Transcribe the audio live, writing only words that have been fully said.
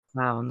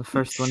Wow, I'm the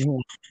first one here.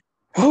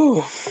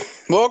 Whew.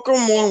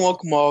 Welcome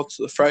all to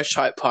the Fresh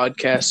Hype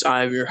Podcast.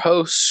 I am your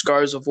host,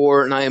 Scars of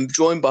War, and I am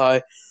joined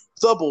by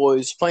the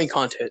boys playing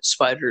content,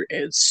 Spider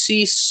and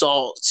Sea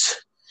Salt.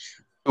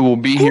 Who will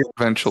be here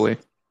eventually.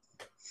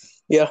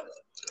 Yeah.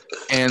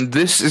 And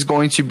this is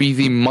going to be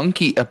the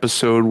monkey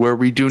episode where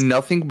we do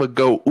nothing but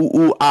go ooh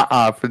ooh ah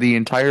ah for the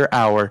entire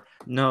hour.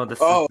 No, this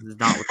is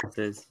not what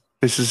this is.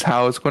 This is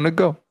how it's going to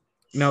go.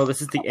 No, this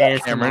is the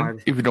ASMR.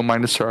 Cameron, if you don't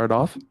mind to start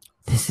off.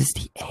 This is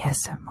the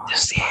ASMR.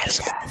 This is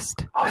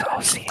the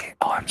ASMR.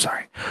 I'm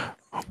sorry.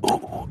 Ooh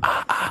ooh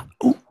ah ah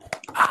ooh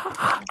ah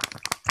ah.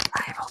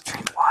 I will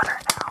drink water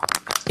now.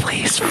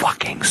 Please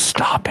fucking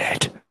stop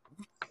it.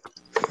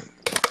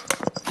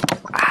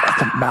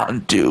 The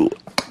Mountain Dew.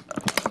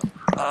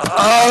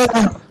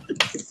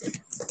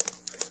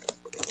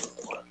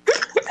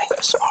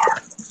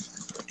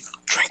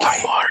 ASMR.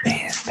 Drinking water.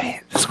 This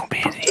is going to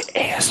be the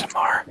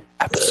ASMR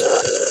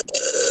episode.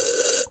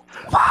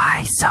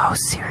 Why so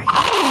serious?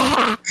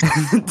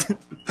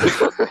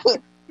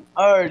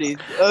 Alrighty,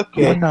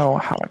 okay. You know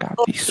how I got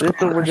these scars.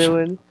 That's what we're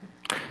doing.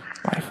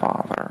 My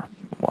father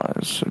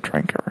was a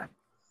drinker.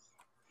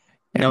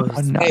 No, And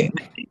one night,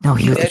 No,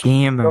 he was a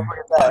gamer.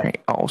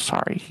 oh,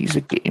 sorry, he's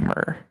a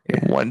gamer.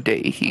 And one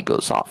day he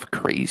goes off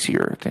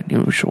crazier than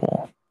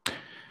usual.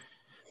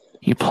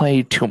 He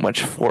played too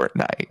much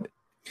Fortnite.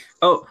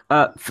 Oh,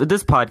 for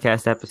this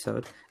podcast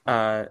episode,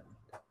 I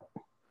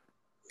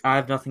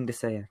have nothing to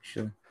say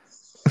actually.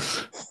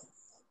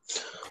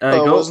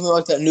 Wasn't it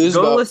like that news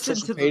go about listen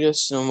Tristan to the-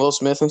 Paytas and Will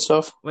Smith and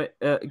stuff? Wait,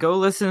 go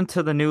listen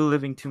to the new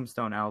Living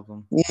Tombstone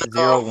album,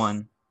 No.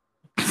 01.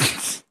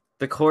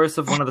 The chorus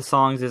of one of the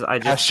songs is "I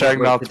just Hashtag can't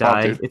wait not to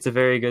die." taunted. It's a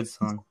very good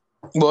song.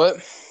 What?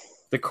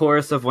 The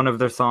chorus of one of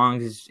their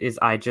songs is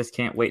 "I just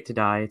can't wait to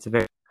die." It's a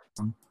very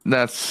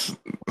That's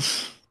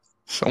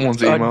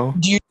someone's emo.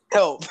 Do you need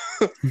help?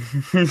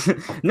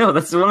 no,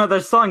 that's one of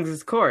their songs.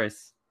 Is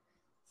chorus.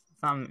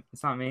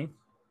 It's not me.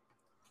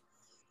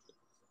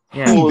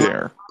 Yeah, Cool.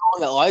 There.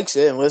 Someone that likes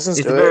it and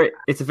listens to it.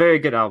 it's a very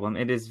good album.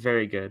 It is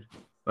very good.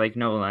 Like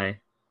no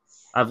lie,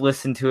 I've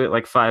listened to it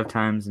like 5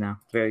 times now.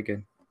 Very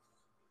good.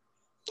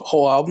 The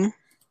whole album?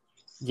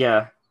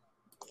 Yeah,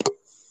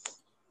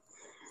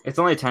 it's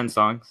only 10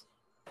 songs.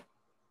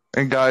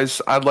 And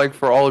guys, I'd like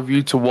for all of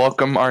you to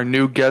welcome our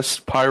new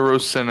guest, Pyro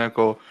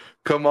Cynical.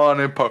 Come on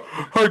in,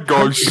 Hi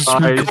guys, it's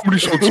me, Guys. Comedy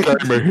Show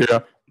Gamer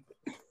here.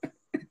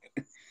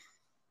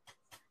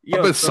 I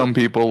Yo, bet some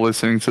people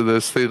listening to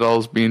this, they thought I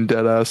was being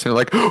dead ass. And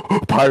they're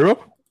like, Pyro?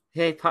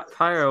 Hey,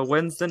 Pyro,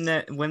 when's the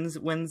next When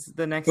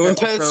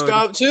Pet episode?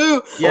 Scott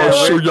too? Yeah,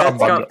 Oh, where's Pet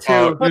Scott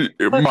too? Mate,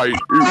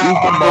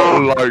 I'm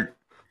not like,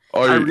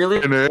 I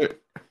really- in it.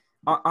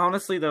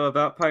 Honestly, though,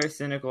 about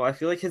Pyrocynical, I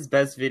feel like his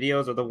best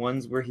videos are the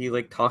ones where he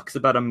like talks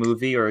about a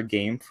movie or a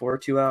game for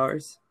 2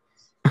 hours.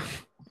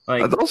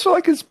 Like, Those are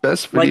like his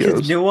best videos. like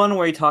his new one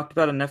where he talked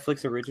about a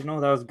Netflix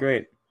original. That was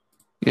great.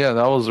 Yeah,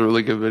 that was a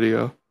really good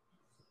video.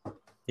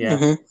 Yeah.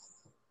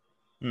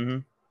 Mm-hmm.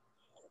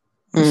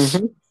 Mm-hmm.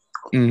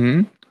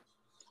 Mm-hmm.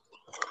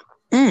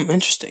 Mm-hmm.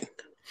 Interesting.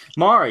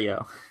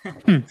 Mario.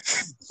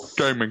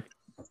 Gaming.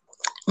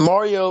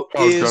 Mario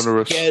Oh, is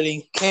generous.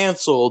 getting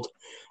canceled.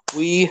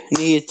 We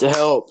need to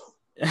help.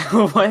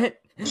 What?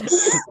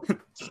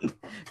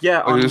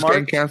 Yeah, Oh, on he's getting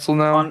March canceled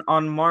now?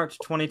 on March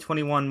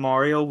 2021,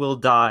 Mario will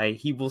die.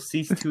 He will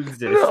cease to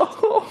exist.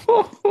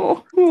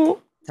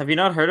 No. Have you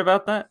not heard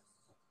about that?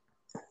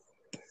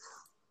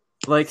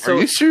 Like, so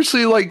Are you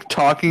seriously like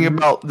talking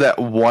about that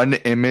one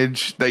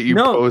image that you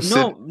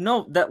posted?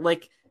 No. That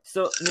like,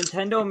 so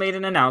Nintendo made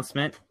an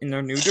announcement in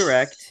their new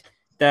Direct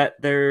that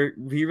they're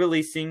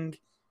re-releasing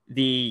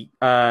the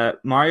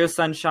Mario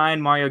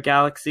Sunshine, Mario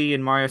Galaxy,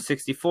 and Mario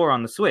 64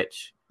 on the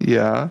Switch.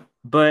 Yeah.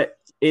 But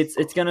it's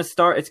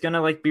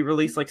gonna like be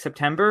released like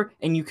September,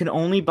 and you can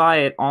only buy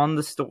it on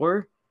the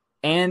store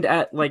and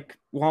at like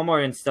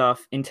Walmart and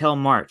stuff until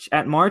March.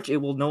 At March, it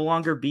will no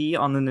longer be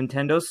on the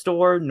Nintendo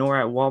store nor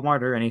at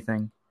Walmart or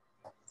anything.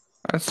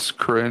 That's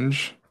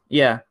cringe.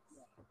 Yeah.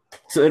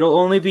 So it'll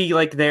only be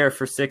like there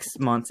for 6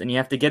 months, and you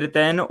have to get it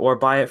then or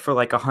buy it for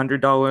like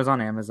 $100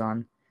 on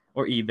Amazon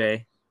or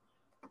eBay.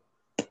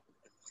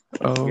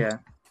 Oh. Yeah.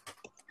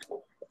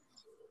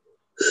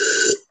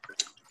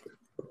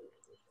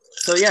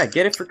 So yeah,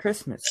 get it for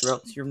Christmas, or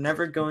else you're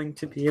never going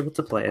to be able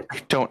to play it.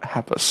 I don't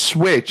have a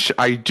Switch.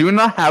 I do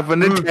not have a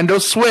Nintendo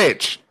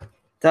Switch.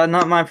 That's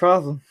not my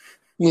problem.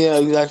 Yeah,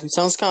 exactly.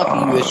 Sounds kind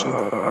of like you issue.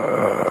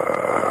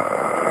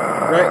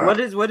 Right?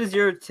 What is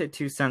your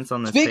 2 cents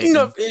on this? Speaking Peyton?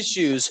 of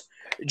issues,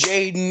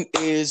 Jaden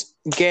is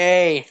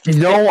gay.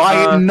 No,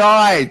 I am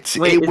not.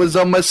 wait, It was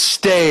a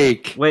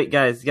mistake. Wait,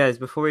 guys,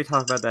 before we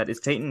talk about that, is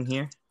Peyton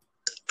here?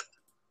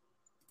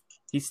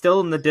 He's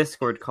still in the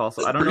Discord call,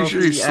 so I don't know.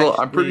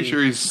 I'm pretty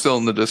sure he's still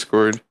in the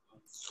Discord.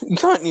 You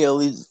can't at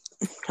least.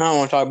 I don't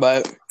want to talk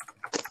about it.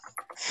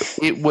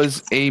 It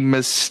was a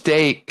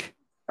mistake.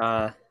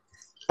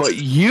 But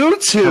you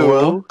two,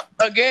 Hello?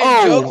 Again,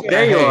 Oh, Joker.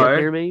 there you Can are.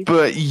 hear me?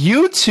 but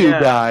you two Yeah.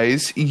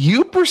 guys,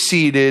 you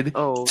proceeded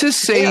Oh, to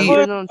say I've Yeah,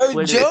 been on but,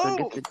 Twitter, so I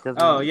Joe! guess it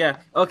doesn't. Oh yeah.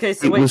 Okay,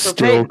 so It wait, was so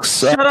still Peyton,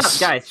 shut up, sus.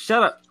 guys,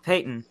 shut up,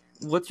 Peyton.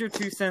 What's your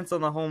 2 cents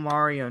on the whole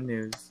Mario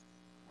news?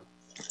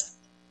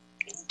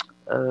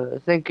 I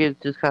think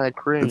it's just kind of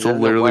cringe. It's I don't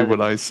know literally why what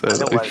they- I said. I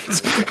know why they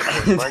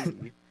spend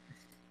money,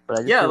 but I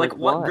just Yeah, feel like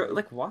what? why?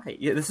 Like why?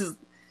 Yeah, this is.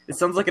 It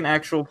sounds like an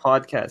actual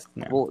podcast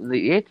now. Well,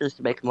 the answer is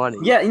to make money.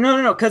 Yeah,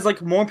 no, because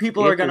like more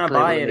people The are gonna answer is they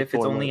buy wanna it make if it's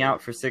more only money.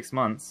 out for 6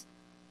 months.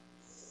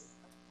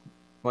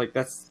 Like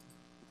that's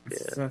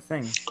the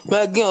thing.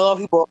 But again, a lot of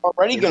people are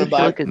already It going to just feel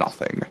buy like it's-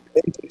 Nothing.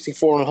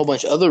 64 and a whole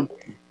bunch of other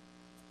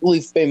really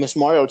famous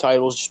Mario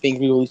titles just being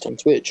released on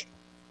Twitch.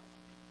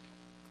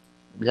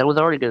 That was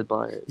already gonna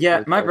buy it. Yeah,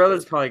 That's my okay.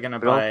 brother's probably gonna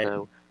But buy it,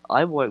 also,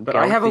 I want. but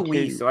I have a Galaxy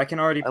Wii, 2. so I can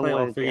already I play all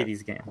wanted 3 of that.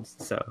 these games.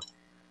 So,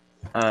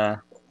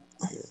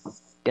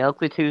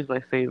 Galaxy 2 is my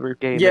favorite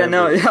game. yeah, ever.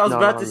 no, I It's was not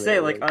about on to say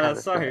there, like, kinda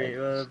sorry,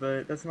 sad.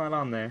 but that's not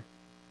on there.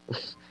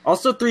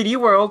 Also, 3D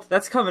World,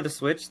 that's coming to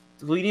Switch.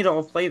 We need to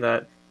all play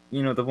that.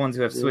 You know, the ones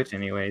who have Yeah. Switch,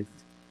 anyways.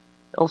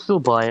 I'll still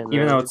buy it.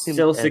 Even though. though It it's seems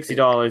still epic.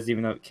 $60,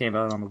 even though it came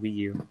out on the Wii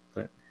U,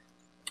 but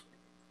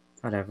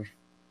whatever.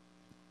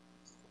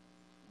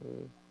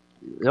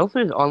 It also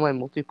has online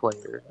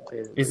multiplayer.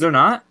 Is there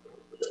not?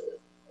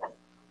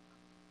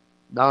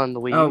 Not on the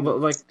Wii Oh, U. but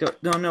like,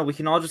 no, we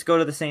can all just go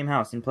to the same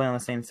house and play on the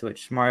same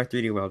Switch. Mario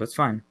 3D World, it's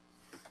fine.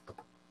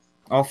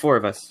 All 4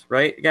 of us,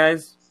 right,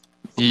 guys?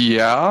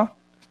 Yeah.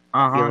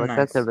 Uh-huh, Yeah, like nice.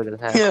 that's never gonna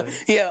Yeah, happen.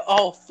 yeah,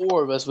 all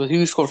 4 of us with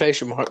huge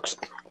quotation marks.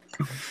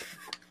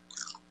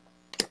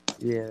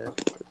 Yeah.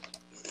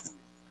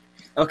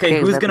 Okay,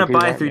 Can't who's never gonna do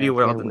buy that 3D now,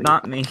 World? can we?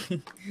 Not me.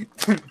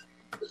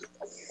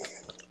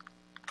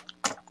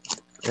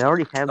 I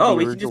already have Oh, the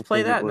we can original just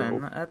play 3D that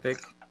World. then. Epic.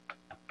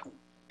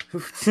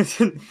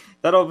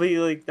 that'll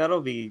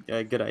be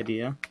a good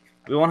idea.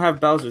 We won't have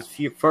Bowser's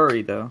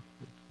furry though.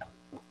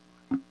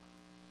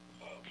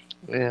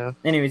 Yeah.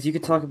 Anyways, you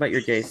could talk about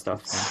your gay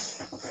stuff now.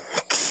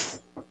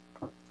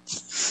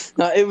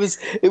 No, it was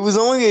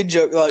only a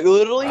joke. Like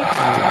literally,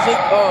 I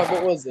think.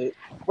 What was it?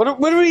 What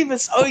did we even?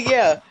 Oh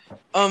yeah.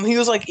 He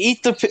was like,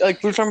 eat the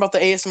like. We were talking about the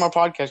ASMR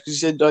podcast because you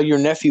said your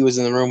nephew was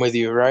in the room with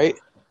you, right?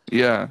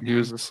 Yeah, he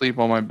was asleep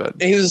on my bed.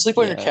 And he was asleep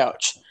on your Yeah.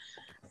 couch,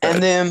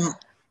 and then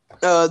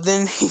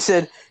he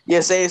said,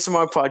 "Yes,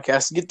 ASMR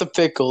podcast. Get the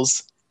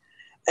pickles."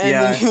 And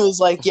Yeah. then he was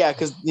like, "Yeah,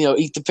 because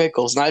eat the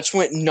pickles." And I just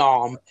went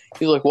nom.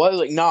 He was like, "What?" I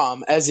was like,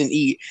 "Nom," as in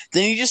eat.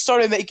 Then he just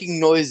started making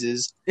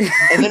noises,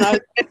 and then I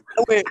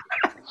went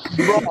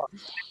wrong.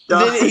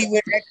 Then he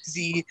went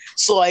XZ.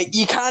 So like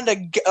you kind of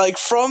like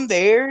from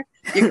there,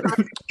 you kind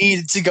of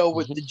needed to go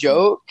with the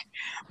joke.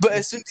 But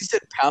as soon as he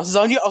said pounces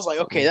on you, I was like,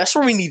 okay, that's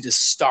where we need to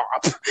stop.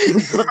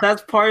 But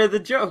that's part of the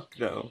joke,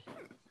 though.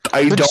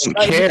 I But don't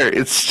care.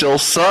 It's still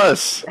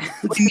sus.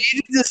 We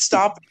needed to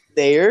stop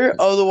there,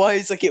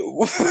 otherwise, like it.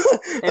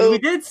 And we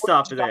did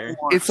stop there.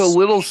 It's a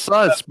little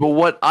sus, but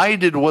what I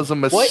did was a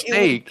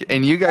mistake,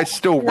 and you guys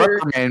still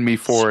reprimand me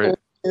for it.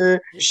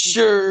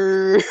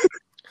 Sure.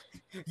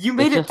 You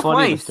made It's it a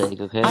funny twice. mistake,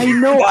 okay? I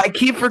know. I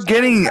keep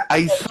forgetting.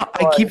 I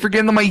keep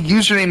forgetting that my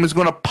username is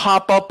going to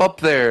pop up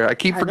there. I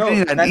keep I know,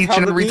 forgetting that that's each how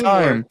and the every meme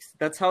time. works.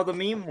 That's how the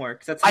meme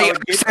works. That's how I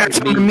it gets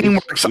understand you. how the meme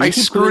works. You I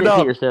keep screwed doing it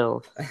to up.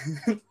 yourself.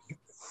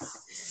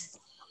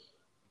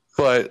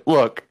 But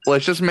look,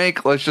 let's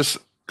just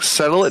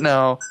settle it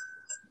now.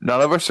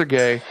 None of us are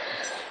gay,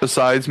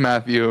 besides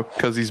Matthew,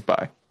 because he's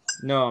bi.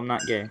 No, I'm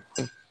not gay.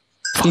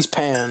 He's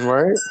pan,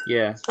 right?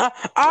 Yeah.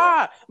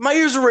 My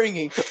ears are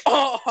ringing.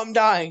 Oh, I'm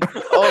dying.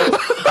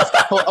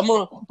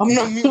 Oh, I'm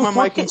gonna mute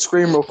my mic and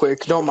scream real quick.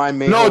 Don't mind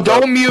me. No, Hold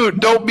up. don't mute.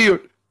 Don't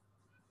mute.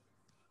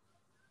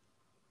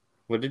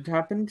 What had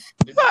happened?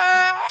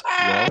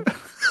 Ah!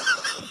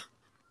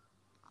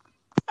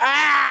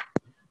 Ah!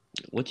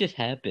 What just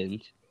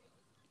happened?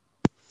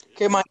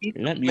 Okay, my You're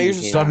not My ears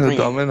are muting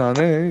stopping him.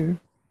 ringing.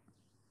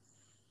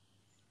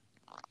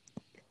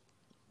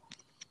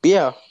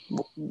 Yeah.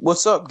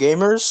 What's up,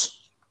 gamers?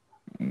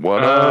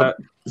 What up?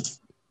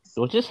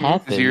 What just His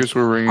happened? ears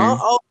were ringing.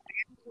 Oh,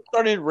 it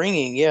started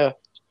ringing. Yeah.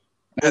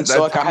 And That's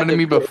so like I happened had to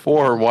me to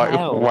before.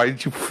 How? Why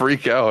did you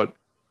freak out?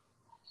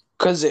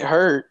 because it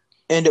hurt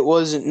and it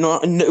wasn't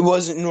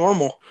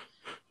normal.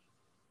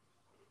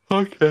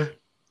 Okay.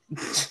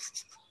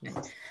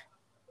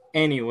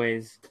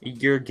 Anyways,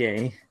 you're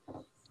gay.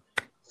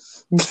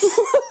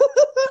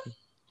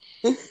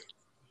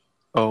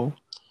 Oh.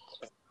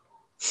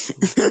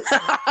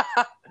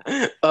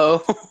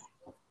 Oh.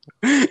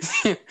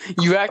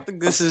 You act like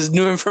this is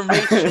new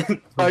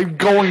information. I'm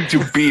going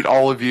to beat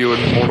all of you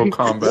in Mortal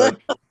Kombat.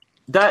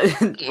 That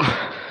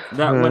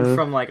went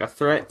from like a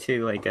threat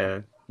to like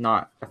a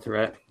not a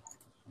threat.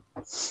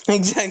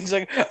 Exactly. It's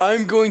like,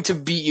 I'm going to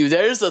beat you.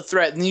 There's the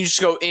threat, and you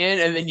just go in,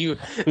 and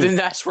then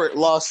that's where it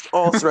lost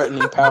all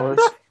threatening powers.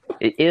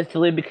 It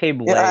instantly became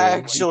lame. Yeah,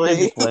 actually.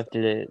 You just left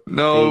it.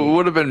 No, it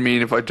would have been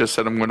mean if I just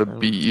said I'm going to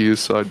beat you.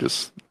 So I took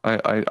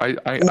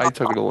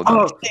it a little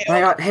down. Oh my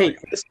god!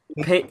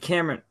 Hey,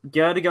 Cameron, you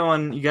gotta go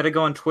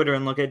on Twitter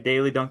and look at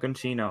Daily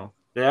Duncancino.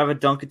 They have a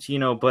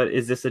Dunkachino, but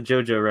is this a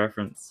JoJo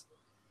reference?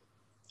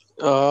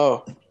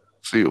 Oh.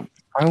 See,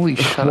 finally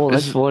shut Well, up.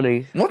 that's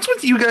funny. What's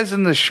with you guys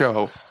in the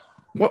show?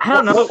 I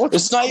don't know.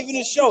 It's not even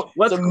a show.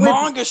 What's It's a with-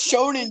 manga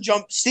Shonen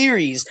Jump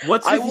series.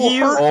 What's I with will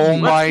you? hurt Oh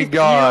you. my with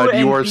god, you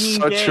you and are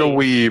being such a gay?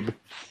 weeb.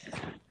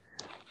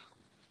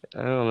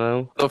 I don't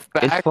know. The It's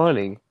fact,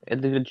 funny.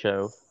 It's a good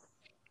show.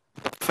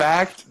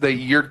 that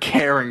you're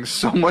caring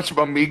so much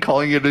about me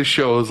calling it a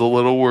show is a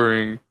little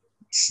worrying.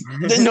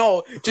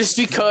 No, just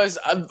because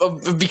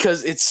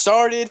it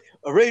started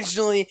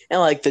originally in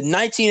like the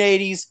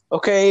 1980s,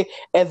 okay,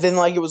 and then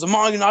like it was a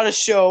manga, not a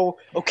show,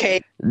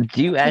 okay.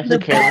 Do you actually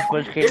care this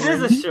much, It is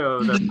Cameron? a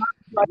show. Though.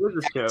 It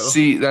is a show.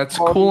 See, that's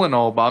cool and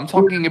all, but I'm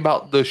talking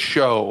about the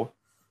show.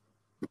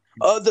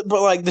 But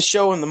like the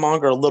show and the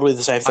manga are literally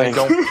the same I thing.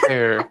 don't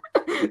care.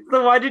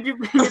 So why did you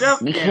bring it up?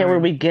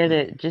 Cameron, we get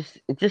it. Just.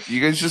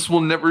 You guys just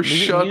will never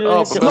shut you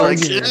up. have to about,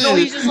 argue like, this. No,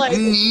 he's just like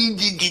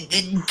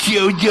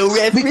JoJo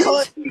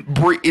reference.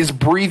 because Is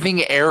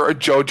breathing air a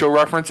JoJo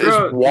reference?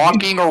 Bro, Is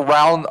walking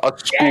around a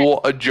school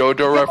a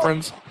JoJo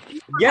reference?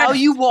 Yes, how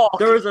you walk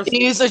there was a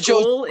is a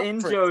school JoJo in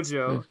reference.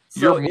 JoJo.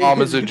 Your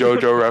mom is a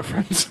JoJo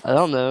reference. I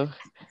don't know.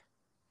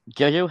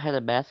 JoJo had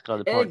a mascot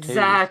in part 2.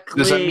 Exactly.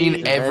 Does that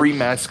mean every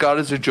mascot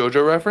is a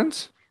JoJo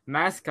reference?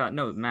 mascot?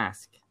 No,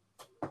 mask.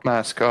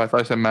 Mascot. I thought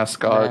I said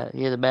mascot.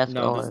 He had a mask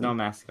No, on. there's no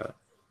mascot.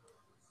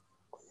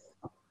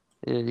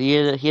 He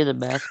had a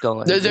mask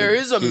on. There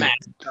is a He-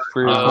 mascot.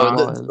 for his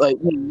on.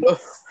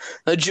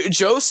 Like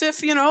Joseph,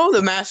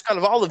 the mascot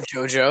of all of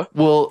JoJo.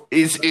 Well,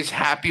 is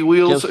Happy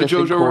Wheels Joseph a in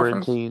JoJo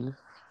reference? quarantine.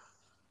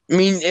 I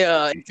mean,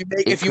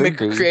 if you make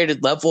could a be.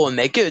 created level and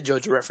make it a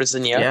JoJo reference,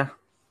 then yeah.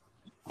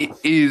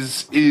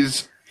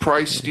 Is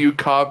Price, do you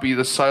copy?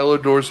 The silo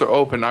doors are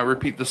open. I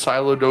repeat, the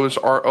silo doors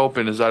are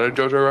open. Is that a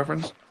JoJo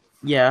reference?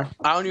 Yeah.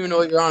 I don't even know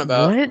what you're on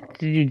about. What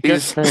did you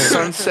Is just say?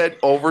 Sunset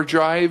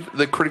Overdrive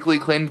the critically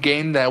acclaimed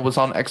game that was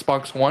on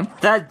Xbox One?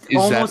 That Is that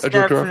almost a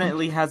JoJo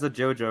definitely has a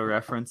JoJo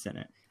reference in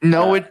it.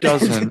 No, it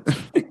doesn't.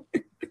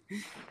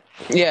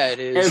 Yeah, it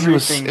is.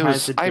 Everything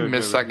has a I JoJo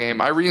missed that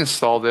game. I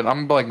reinstalled it.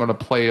 I'm like going to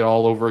play it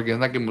all over again.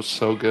 That game was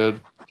so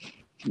good.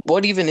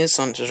 What even is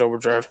Sunset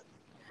Overdrive?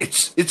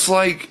 It's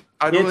like,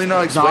 I don't It's really know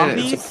how to explain it.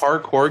 zombies? It's a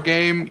parkour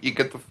game. You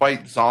get to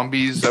fight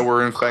zombies that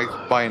were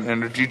infected by an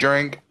energy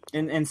drink.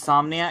 In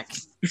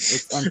Insomniac.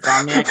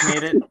 Insomniac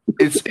made it.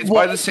 It's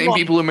by the same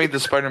people who made the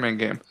Spider-Man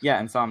game.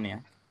 Yeah,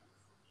 Insomniac.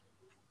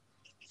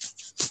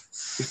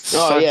 It's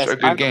Oh, such yes, a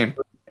good game.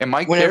 And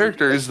my whenever-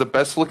 character is the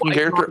best looking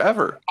character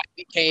ever.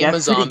 Became Yeah, a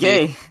that's pretty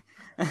zombie.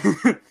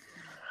 gay.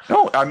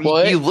 No, I mean,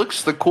 What? he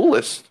looks the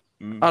coolest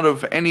Mm. out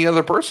of any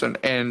other person,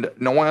 and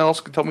no one else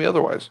can tell me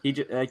otherwise. He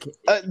just, Like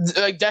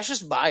that's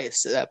just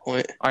biased at that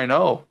point. I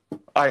know.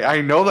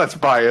 I know that's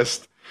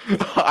biased.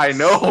 I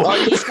know. Oh,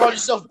 you just called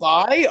yourself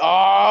bi?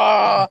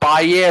 Ah,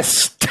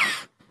 Biased.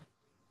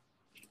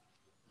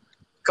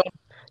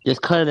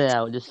 Just cut it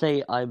out. Just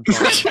say I'm You're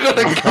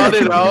gonna cut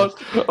it out?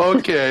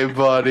 Okay,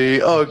 buddy.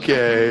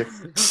 Okay.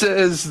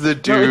 Says the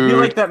no, it'd be dude.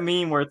 like that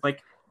meme where it's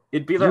like,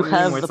 it'd be that You meme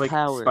have where it's the like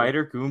power.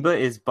 Spider Goomba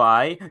is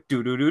by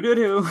do do do do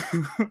do.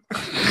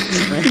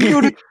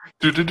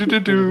 Do do do do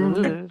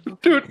do.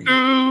 Do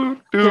do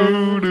do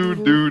do do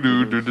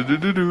do do do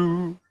do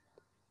do.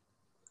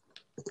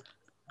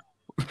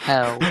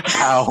 How?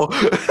 Ow.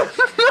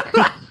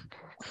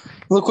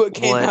 look what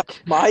came What? out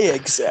of my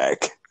egg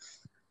sack.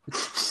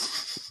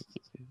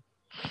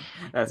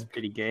 That's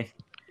pretty gay.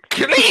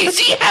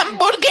 Crazy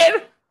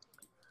hamburger.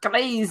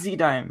 Crazy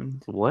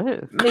diamond.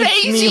 What? Makes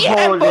Crazy me whole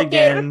hamburger.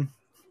 again.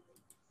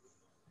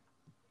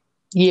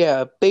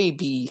 Yeah,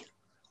 baby.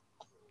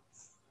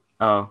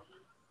 Oh.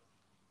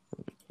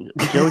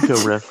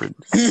 JoJo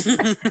reference.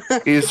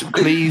 Is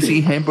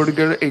crazy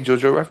hamburger a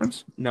JoJo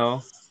reference?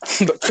 No.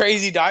 But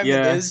Crazy Diamond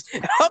Yeah. is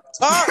up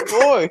top,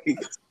 boy.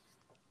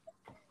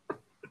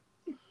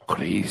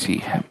 Crazy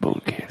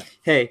hamburger.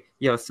 Hey,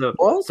 yo, so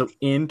What? so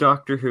in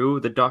Doctor Who,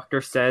 the Doctor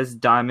says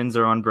diamonds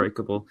are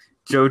unbreakable.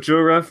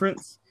 JoJo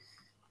reference?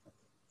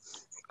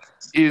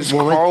 Is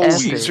Well, Carl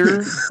it's epic.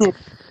 Weezer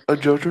a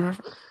JoJo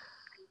reference?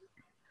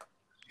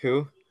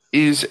 Who?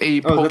 Is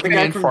a Oh, is that the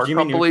guy Pokemon from fart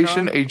Jimmy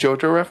compilation Neutron? a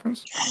JoJo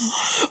reference?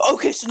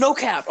 Okay, so no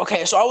cap.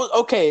 Okay, so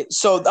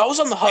I was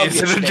on the hub Is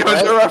it a yesterday.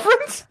 JoJo right?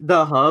 reference?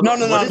 The hub? No,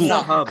 What is the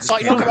no. hub? So,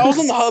 I was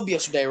on the hub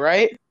yesterday,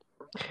 right?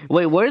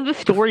 Wait, where did the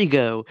story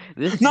go?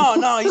 This No,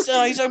 he's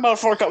talking about a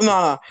fart.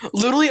 No.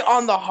 Literally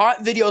on the Hot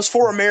Videos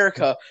for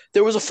America,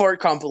 there was a fart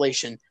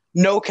compilation.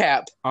 No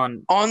cap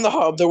On on the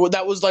hub. That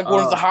was like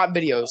one of the hot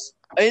videos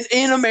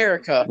in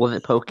America. Was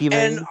it Pokemon?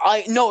 And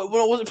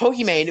it wasn't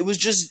Pokemon. It was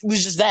just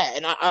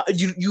that. And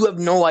you have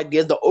no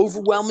idea the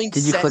overwhelming.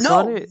 Did you click no,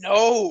 on it?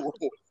 No,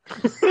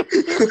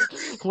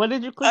 What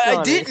did you click I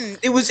on? didn't.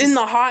 It was in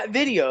the hot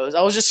videos.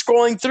 I was just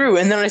scrolling through,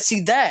 and then I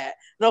see that,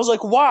 and I was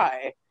like,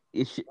 why?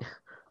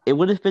 It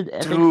would have been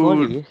epic Dude.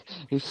 funny.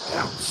 That was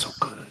so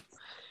good.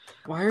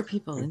 why are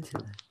people into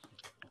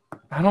that?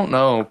 I don't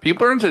know.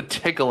 People are into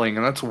tickling,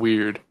 and that's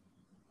weird.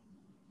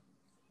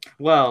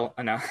 Well,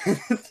 I know.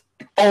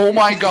 Oh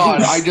my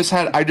god! I just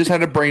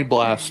had a brain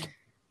blast.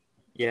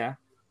 Yeah.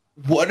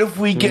 What if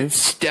we get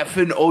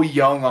Stephen O.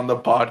 Young on the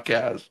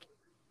podcast?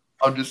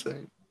 I'm just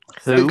saying.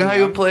 Who? The guy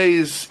who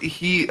plays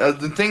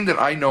the thing that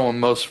I know him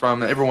most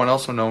from, and everyone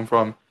else will know him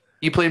from.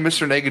 He played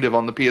Mr. Negative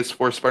on the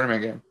PS4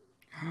 Spider-Man game.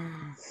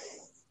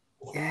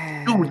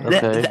 Yeah. Dude,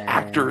 the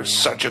actor is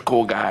such a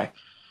cool guy.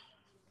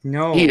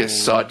 No. He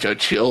is such a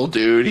chill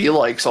dude. He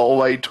likes all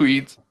my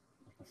tweets.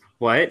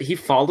 What? He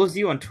follows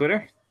you on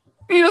Twitter?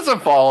 He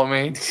doesn't follow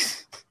me,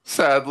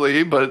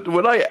 sadly, but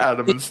when I add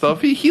him and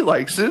stuff, he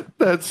likes it.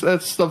 That's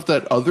stuff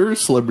that other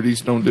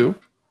celebrities don't do.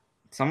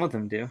 Some of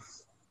them do.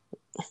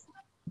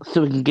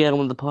 So we can get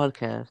on the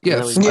podcast.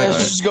 Yes. Yeah,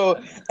 just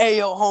go, hey,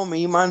 yo, homie,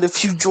 you mind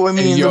if you join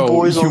me Hey, and the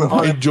boys you on the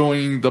might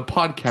join the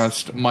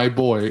podcast, my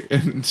boy,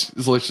 and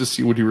let's just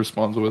see what he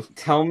responds with.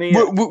 Tell me.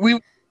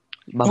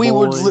 We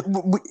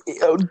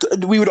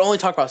would only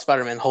talk about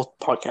Spider-Man the whole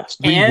podcast.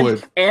 And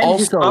would. And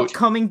Also, his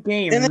upcoming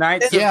game,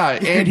 Knights.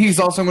 And he's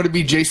also going to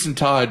be Jason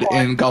Todd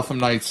in Gotham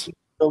Knights.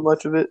 So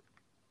much of it.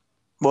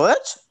 What?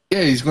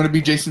 Yeah, he's going to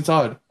be Jason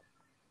Todd.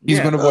 He's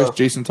going to voice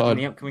Jason Todd. In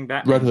the upcoming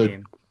Batman Red Hood.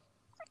 game.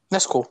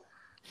 That's cool.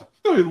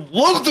 I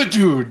love the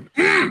dude.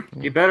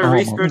 You better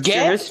research your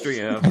history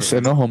of I it.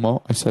 said no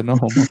homo.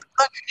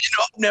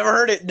 Never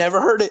heard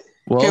it.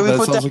 Well,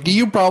 that sounds like a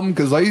you problem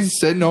because I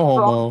said no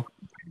homo.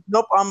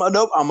 Nope. I'm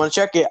gonna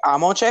check it.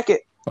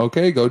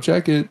 Okay, go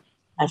check it.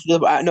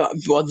 Then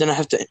I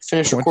have to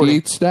finish 28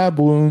 recording. stab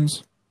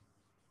wounds.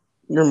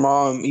 Your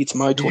mom eats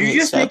my Did 28 you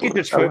just make a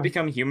saplings. Detroit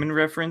Become Human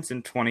reference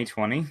in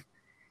 2020?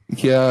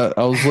 Yeah,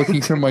 I was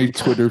looking through my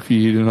Twitter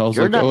feed and I was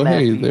You're like, not oh,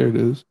 hey, bad. there it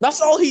is. That's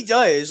all he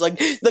does. Like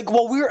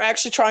while we were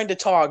actually trying to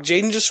talk,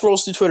 Jaden just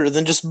scrolls through Twitter,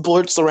 then just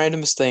blurts the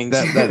randomest things.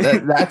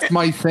 That's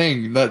my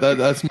thing.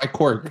 That's my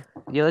quirk.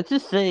 Yeah, let's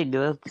just say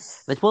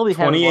that's what we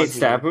have. 28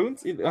 stab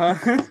wounds?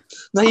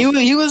 No,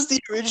 he was the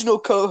original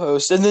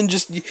co-host, and then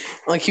just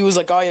like he was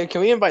like, "Oh yeah,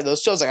 can we invite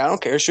those two?" I was like, "I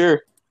don't care,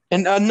 sure."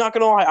 And I'm not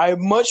gonna lie, I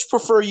much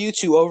prefer you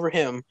two over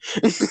him.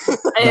 That's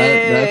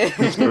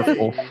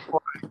disrespectful.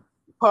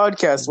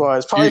 Podcast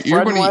wise, probably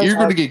You're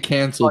gonna get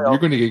canceled. You're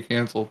gonna get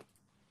canceled.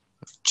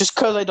 Just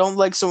because I don't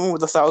like someone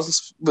with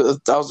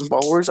 1,000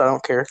 followers, I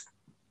don't care.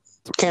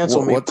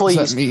 Cancel me, What please.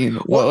 does that mean?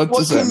 What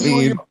does that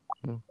mean?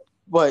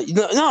 But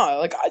no,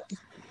 like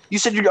you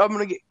said, I'm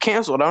gonna get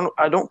canceled.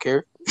 I don't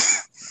care.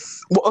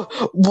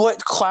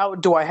 What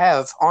clout do I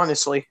have?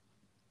 Honestly,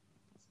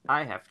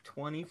 I have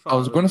 20 I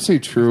was gonna say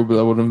true, but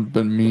that would have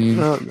been mean.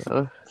 No.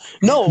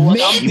 no.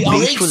 Like,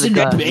 breaks in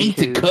the bank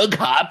to cook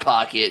Hot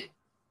Pocket.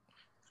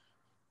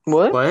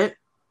 What?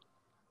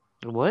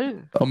 What?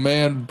 A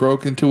man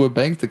broke into a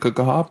bank to cook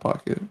a Hot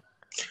Pocket.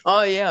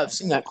 Oh yeah, I've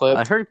seen that clip.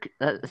 I heard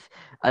that.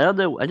 I don't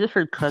know. I just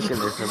heard cussing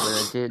or something.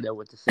 I didn't know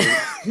what to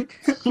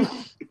say.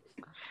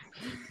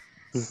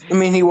 I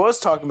mean, he was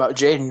talking about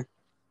Jaden.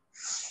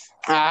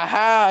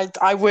 Aha!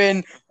 I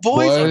win.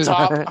 Boys on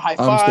top. High I'm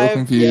so five.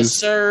 confused. Yes,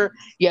 sir.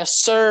 Yes,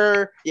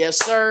 sir. Yes,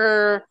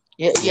 sir.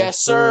 Yes,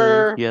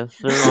 sir. Yes,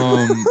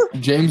 sir.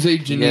 James A.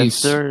 Janice, Yes,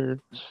 sir.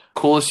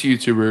 coolest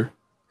YouTuber.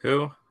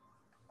 Who?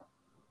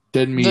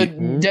 Dead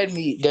Meat. Dead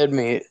meat.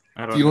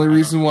 I don't The only know.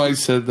 reason why I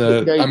said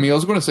that, I mean, I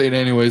was going to say it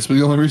anyways, but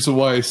the only reason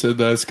why I said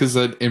that is because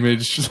that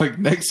image, like,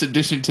 next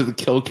addition to the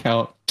kill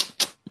count,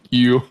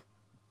 you.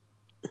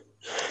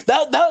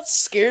 That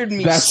scared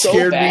me That so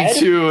scared bad. me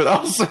too. I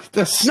was like,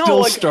 that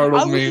still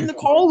startled I was me. in the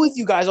call with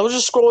you guys. I was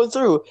just scrolling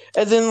through,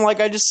 and then like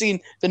I just seen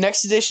the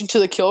next addition to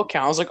the kill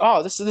count. I was like,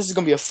 oh, this is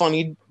gonna be a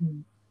funny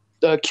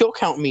kill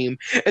count meme.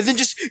 And then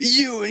just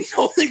you and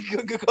holding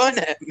a gun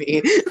at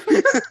me,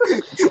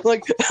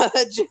 like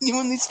that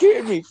genuinely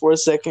scared me for a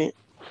second.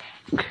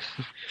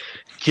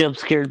 Jump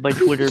scared by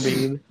Twitter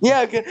meme.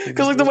 Yeah,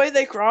 because like the way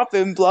they crop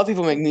it, a lot of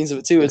people make memes of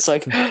it too. It's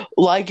like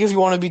if you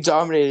want to be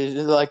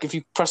dominated, like if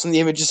you press on the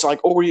image, it's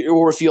like or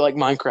if you like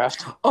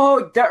Minecraft.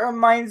 Oh, that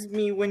reminds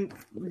me when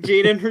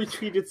Jaden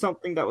retweeted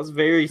something that was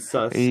very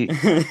sus.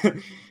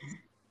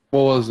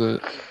 What was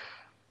it?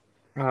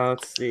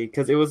 Let's see,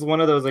 because it was one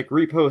of those like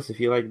reposts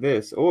if you like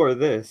this or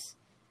this.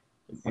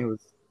 It was.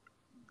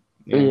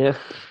 Yeah.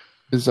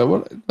 Is that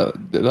what?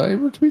 Did I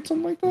ever tweet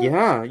something like that?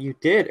 Yeah, you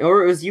did,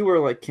 or it was you or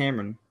like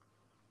Cameron.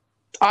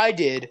 I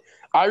did.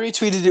 I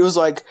retweeted. It was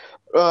like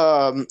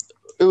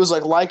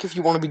if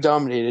you want to be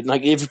dominated.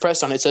 Like if you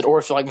pressed on it, it said or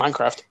if you like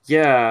Minecraft.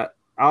 Yeah,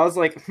 I was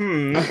like,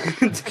 No,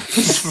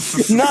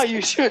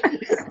 you should.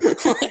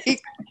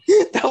 Like,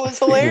 that was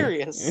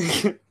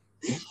hilarious.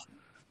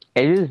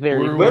 It is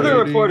very. We're Weather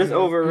waiting report is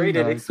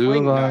overrated. to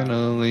Explain that.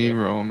 finally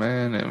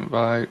Roman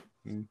invite.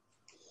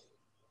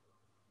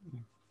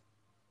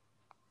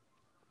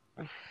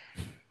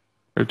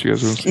 What you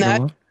guys want to Nah.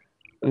 know?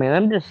 Man,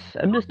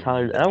 I'm just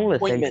tired. I don't want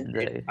to think Appointment.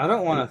 today. I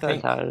don't want to I'm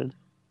think tired.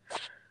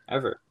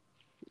 ever.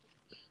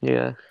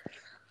 Yeah.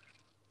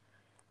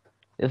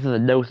 This is a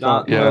no Not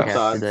thought no podcast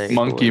thoughts. today.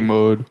 Monkey boys.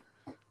 mode.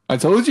 I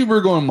told you we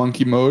were going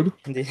monkey mode.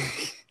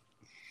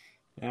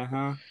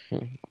 Uh-huh.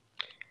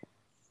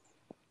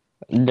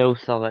 No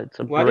thoughts.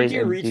 Why did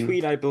you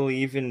retweet I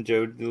believe in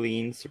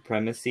Jolene's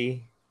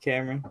supremacy,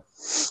 Cameron?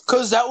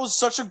 Because that was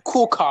such a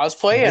cool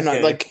cosplay, and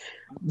Okay.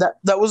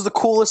 that was the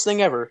coolest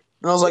thing ever.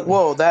 And I was like,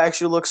 whoa, that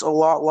actually looks a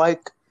lot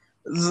like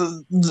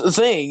the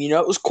thing.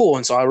 It was cool,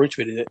 and so I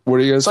retweeted it. What are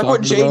you guys It's like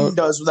what talking Jaden about?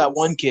 does with that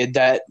one kid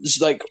that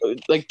just like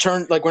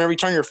turn like whenever you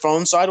turn your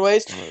phone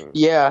sideways.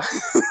 Yeah.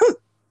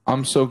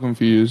 I'm so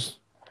confused.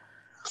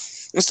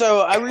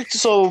 So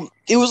so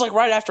it was like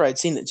right after I'd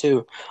seen it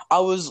too. I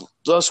was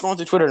scrolling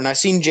through Twitter and I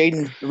seen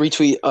Jaden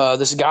retweet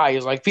this guy.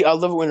 He's like, I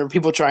love it when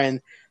people try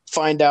and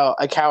find out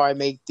like how I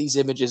make these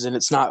images and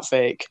it's not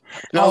fake.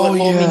 And I was like,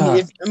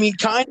 well, I mean,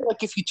 kind of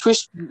like if you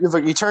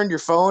you turned your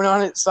phone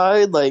on its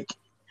side, like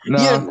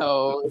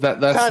No,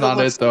 that's not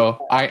it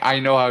though. I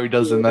know how he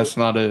does it. And that's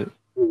not it.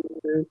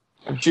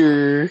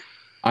 Sure.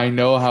 I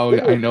know how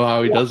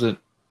he does it.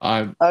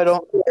 I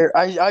don't care.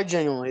 I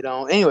genuinely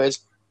don't. Anyways,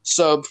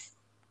 so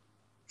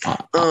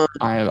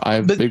I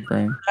have but big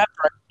brain. after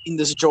I seen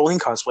this Jolene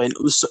cosplay, and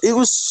it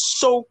was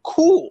so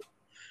cool.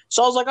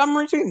 So I was like, I'm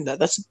retweeting that.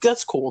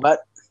 That's cool.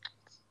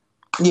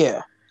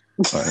 Yeah.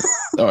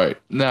 All right.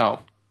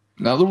 Now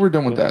that we're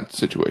done with that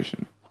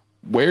situation,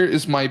 where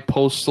is my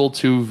Postal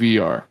 2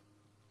 VR?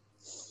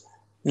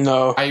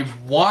 No. I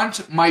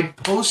want my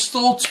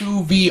Postal 2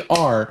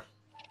 VR.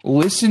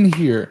 Listen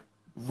here.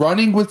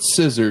 Running with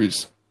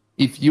Scissors.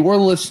 If you are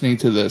listening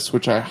to this,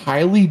 which I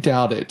highly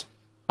doubt it,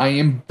 I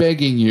am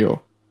begging you,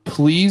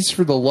 please,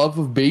 for the love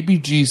of baby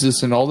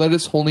Jesus and all that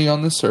is holy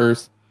on this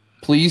earth,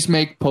 please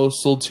make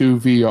Postal 2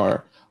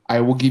 VR. I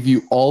will give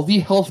you all the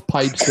health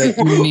pipes that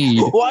you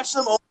need. Watch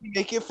them only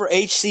make it for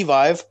HC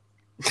Vive.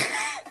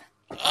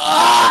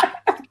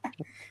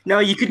 No,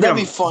 you could. That'd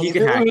be funny. You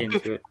could hack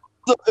into it.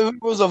 If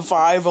it was a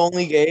Vive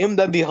only game,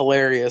 that'd be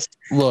hilarious.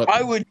 Look,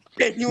 I would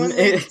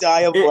genuinely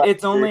die of laughter.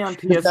 It's only on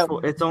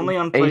PS4. It's only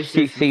on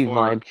PlayStation HTC 4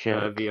 Vive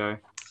chat. VR.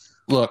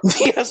 look,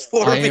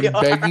 PS4 I am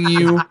VR. begging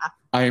you.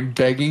 I am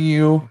begging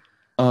you.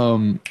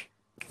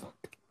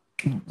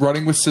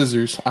 Running with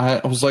scissors.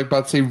 I was like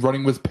about to say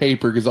running with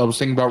paper because I was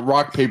thinking about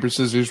rock, paper,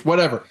 scissors,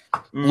 whatever.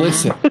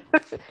 Listen.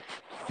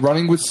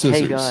 Running with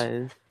scissors. Hey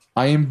guys.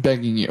 I am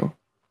begging you.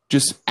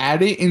 Just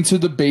add it into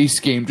the base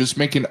game. Just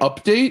make an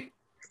update.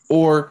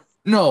 Or,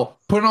 no,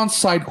 put it on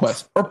side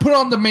quest. Or put it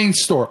on the main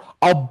store.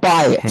 I'll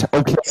buy it.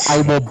 Okay,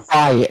 I will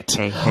buy it.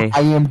 Hey. I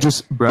am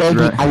just begging.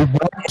 I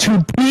want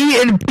to be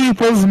in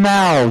people's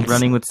mouths.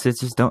 Running with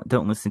scissors.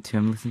 Don't listen to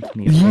him. Listen to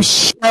me. You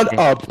shut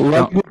up.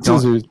 Running with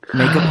scissors.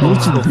 Make a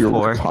Postal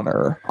 4.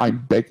 Connor,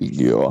 I'm begging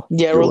you.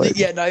 Yeah,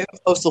 now you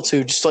have Postal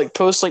 2. Just like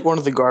post like one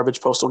of the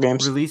garbage Postal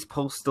games. Release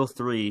Postal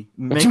 3.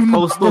 Make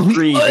Postal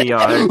 3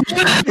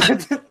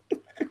 VR.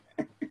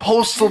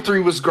 Postal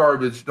 3 was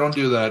garbage. Don't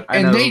do that. I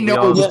And know, they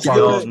know we it was all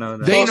garbage. know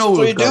that. They know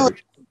Postal it was 3,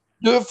 garbage.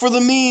 do it for the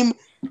meme.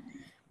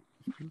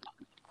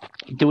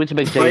 Do it to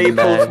make Play Jaden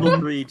mad. Postal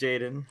 3,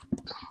 Jaden.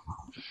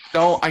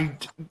 No, I.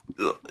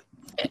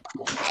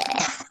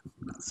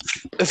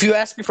 If you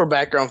ask me for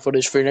background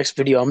footage for your next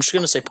video, I'm just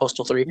gonna say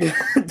Postal 3.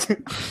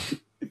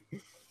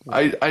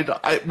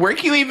 Where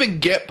can you even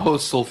get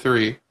Postal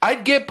 3?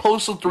 I'd get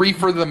Postal 3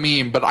 for the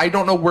meme, but I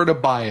don't know where to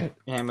buy it.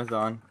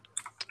 Amazon.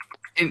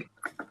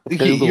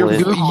 Google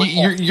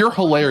it. You're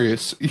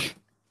hilarious.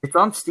 It's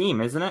on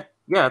Steam, isn't it?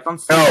 Yeah, it's on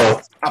Steam.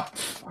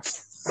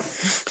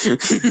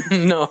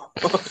 No.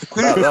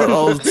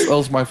 That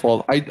was my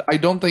fault. I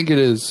don't think it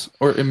is,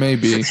 or it may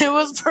be. It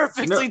was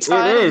perfectly No, it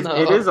timed. is. though.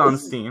 It is on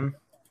Steam.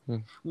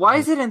 Why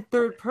is it in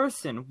third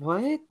person?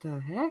 What the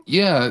heck?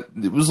 Yeah,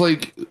 it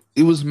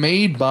was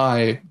made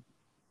by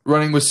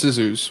Running with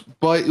Scissors,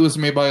 but it was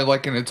made by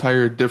like an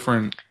entire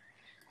different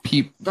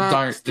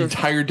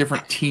entire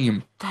different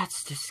team.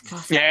 That's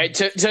disgusting. Yeah,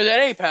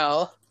 today,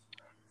 pal.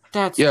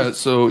 That's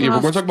So we're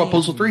going to talk about disgusting.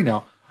 Postal 3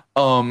 now.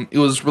 It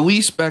was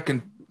released back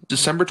in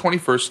December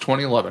 21st,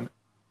 2011.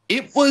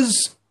 It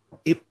was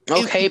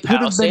Okay, it could pal.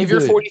 have Save been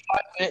your good.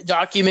 45-minute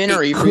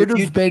documentary. It for could your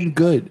have been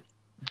good,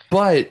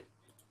 but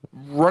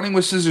Running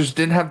with Scissors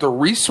didn't have the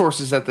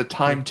resources at the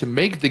time to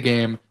make the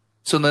game,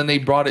 so then they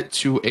brought it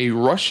to a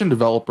Russian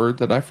developer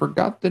that I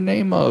forgot the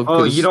name of.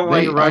 Oh, you don't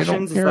like I don't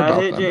Russians? Is care that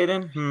about it,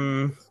 them.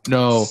 Jaden?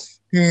 No.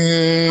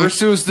 Hmm.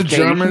 First it was the Okay, you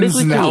should Germans, make,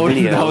 like, a now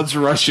video. it's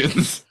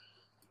Russians.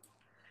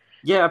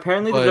 Yeah,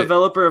 apparently But- the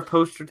developer of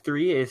Poster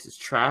 3 is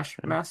Trash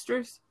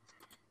Masters.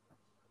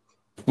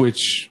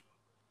 Which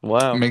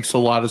Wow. makes a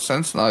lot of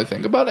sense now I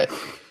think about it.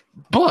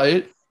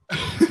 But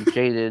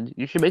Jaden,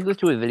 you should make this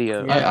to a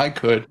video. Yeah. I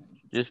could.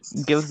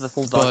 Just give us the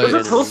full But- Was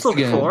document. it Postal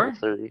again- 4?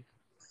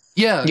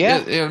 Yeah,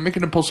 Yeah. yeah,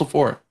 making a Postal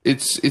 4.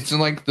 It's in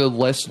like the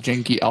less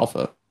janky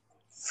alpha.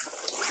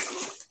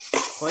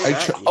 Play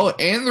that game.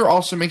 And they're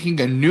also making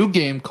a new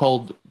game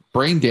called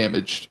Brain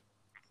Damaged.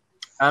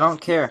 I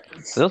don't care.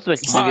 They also make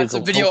It's a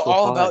video Postal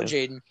all 5. about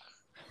Jaden.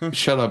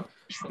 Shut up.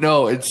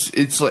 No, it's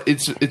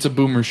a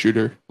boomer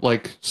shooter,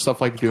 like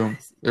stuff like Doom.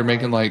 They're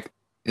making like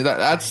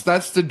that's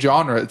the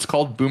genre. It's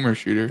called boomer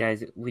shooter.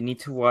 Guys, we need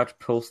to watch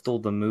Postal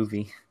the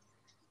movie.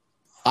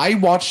 I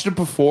watched it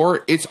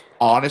before. It's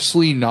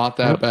honestly not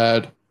that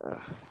bad.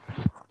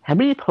 How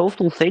many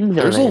postal things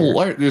are There's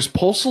there? there's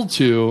Postal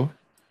 2.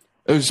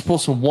 There's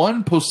Postal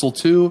 1, Postal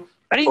 2.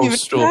 I didn't even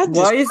Postal. add this.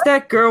 Why is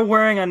that girl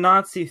wearing a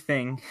Nazi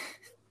thing?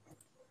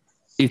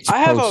 It's I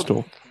have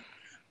Postal.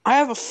 I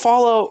have a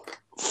Fallout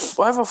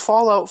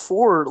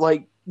 4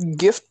 like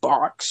gift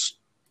box.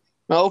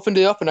 I opened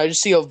it up and I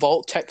just see a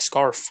Vault Tech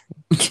scarf.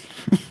 Nice.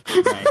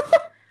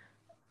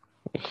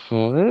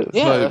 What?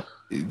 Yeah.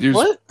 But there's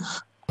What?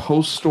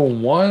 Postal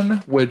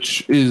 1,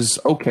 which is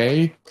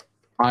okay.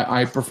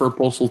 I prefer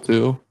Postal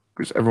 2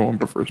 because everyone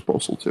prefers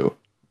Postal 2.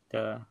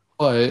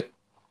 But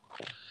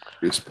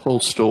there's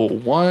Postal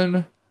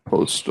 1,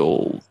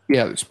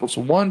 there's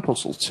Postal 1,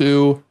 Postal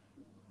 2.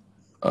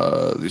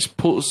 There's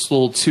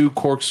Postal 2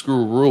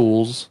 Corkscrew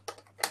Rules,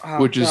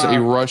 which is a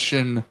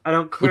Russian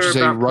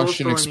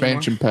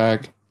expansion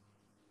pack.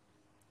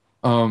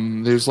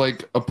 There's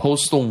like a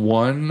Postal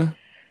 1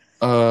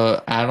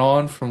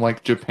 add-on from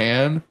like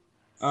Japan.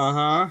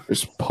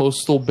 There's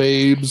Postal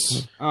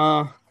Babes.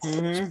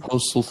 There's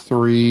Postal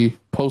 3,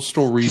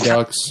 Postal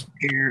Redux,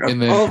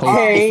 and then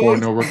Postal 4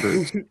 No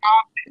Regrets.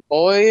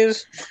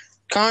 Boys.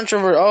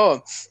 Controversy.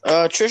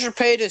 Trisha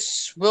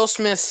Paytas, Will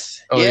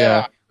Smith. Oh,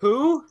 yeah.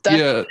 Who?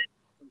 Yeah.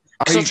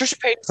 So Trisha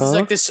Paytas is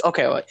like this.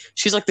 Okay, like,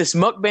 she's like this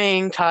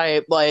mukbang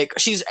type. Like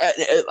she's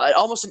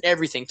almost an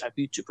everything type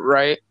YouTuber,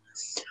 right?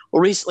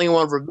 Well, recently in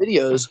one of her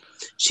videos,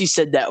 she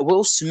said that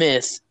Will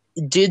Smith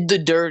did the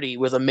dirty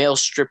with a male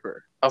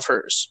stripper of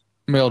hers.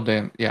 Male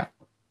Dan, yeah.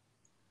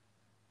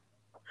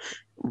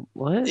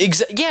 What?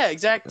 Yeah,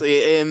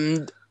 exactly.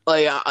 And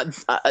like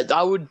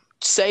I would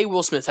say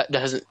Will Smith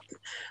doesn't.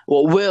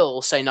 Well,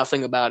 will say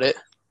nothing about it,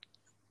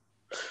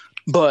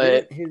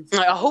 but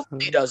I hope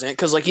he doesn't,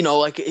 because like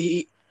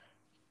he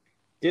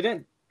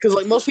didn't. Because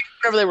like most people,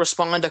 whenever they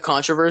respond to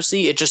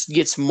controversy, it just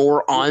gets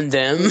more on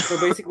them. So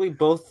basically,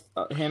 both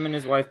him and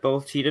his wife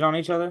both cheated on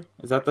each other.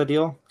 Is that the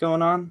deal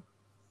going on?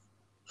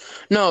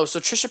 No, so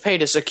Trisha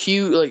Paytas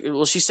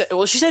accused. She said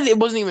it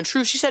wasn't even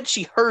true. She said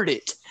she heard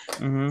it.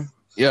 Mm-hmm.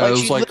 Yeah, it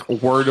was like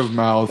word of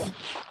mouth.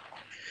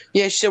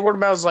 Yeah, she said word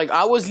of mouth. Was like,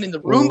 I wasn't in the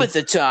room at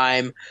the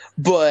time,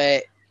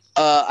 but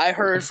I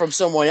heard from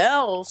someone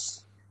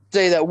else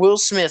say that Will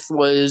Smith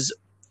was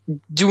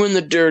doing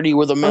the dirty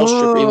with a male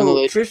stripper. Even though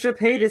Trisha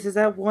Paytas is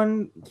that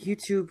one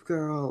YouTube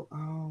girl.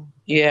 Oh.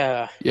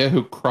 Yeah. Yeah,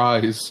 who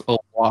cries a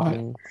lot.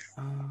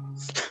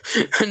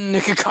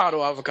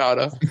 Nikocado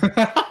Avocado.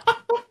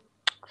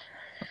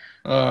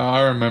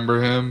 I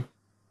remember him.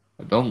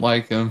 I don't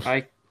like him.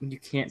 You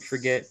can't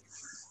forget.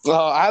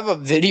 I have a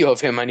video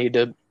of him I need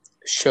to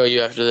show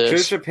you after this.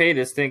 Trisha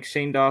Paytas thinks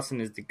Shane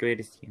Dawson is the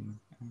greatest human.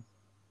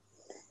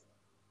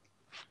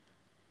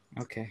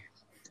 Okay.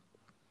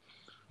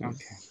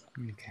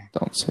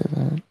 Don't say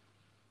that.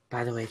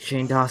 By the way,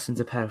 Shane Dawson's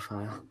a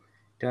pedophile.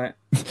 Don't.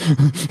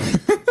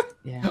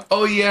 Yeah.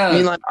 Oh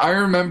yeah, I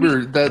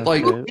remember that.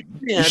 Like,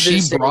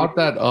 she brought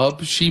that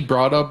up. She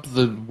brought up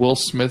the Will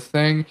Smith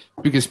thing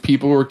because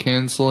people were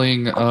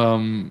canceling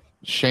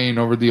Shane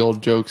over the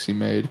old jokes he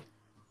made.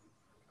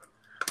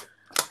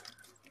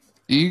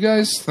 Do you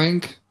guys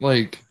think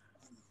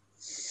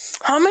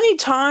how many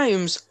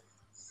times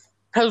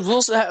has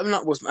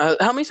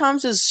how many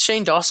times has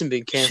Shane Dawson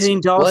been canceled? Shane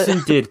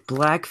Dawson did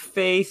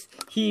blackface.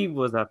 He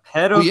was a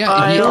pedophile. Oh,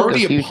 yeah, he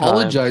already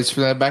apologized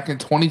for that back in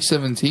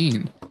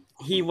 2017.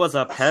 He was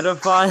a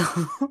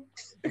pedophile.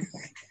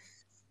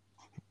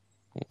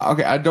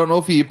 Okay, I don't know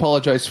if he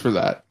apologized for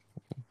that,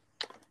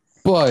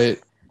 but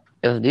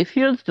is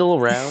Onision still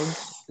around?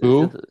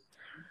 Who?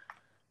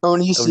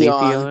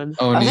 Onision.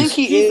 I think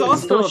he's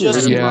also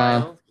just he's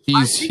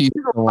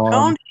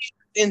around.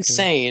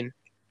 Insane.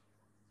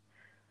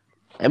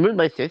 I remember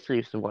my sister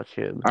used to watch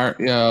him. Yeah,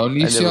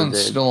 Onision's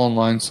still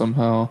online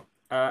somehow.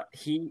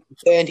 He's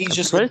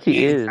just.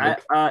 He is.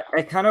 I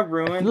kind of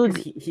ruined.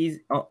 He's.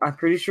 I'm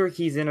pretty sure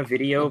he's in a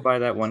video by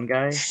that one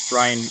guy,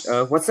 Ryan.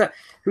 What's that?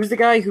 Who's the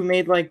guy who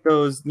made like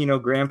those?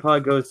 Grandpa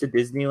Goes to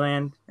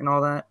Disneyland and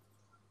all that.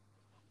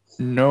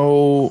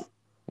 No,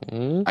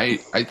 I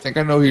think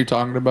I know who you're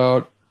talking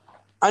about.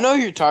 I know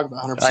who you're talking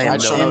about 100%. I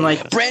just don't know.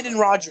 Like Brandon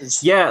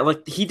Rogers. Yeah,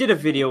 like he did a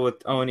video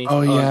with Oni.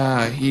 Oh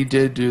yeah, he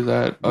did do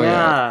that. Oh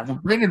yeah. Well,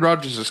 Brandon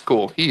Rogers is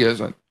cool. He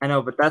isn't. I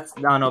know, but that's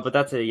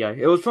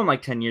it was from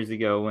like 10 years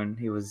ago when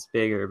he was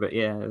bigger. But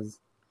yeah, it was...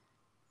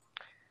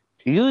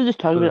 You just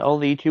talking about all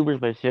the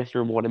YouTubers my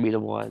sister wanted me to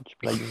watch,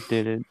 but I just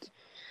didn't.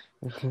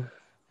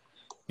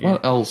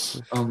 What else?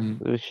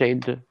 Shane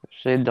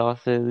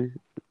Dawson,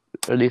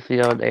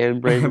 Onision, and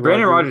Brandon.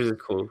 Brandon Rogers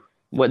is cool.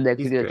 What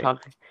next? You gonna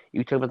talk?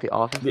 You talking about The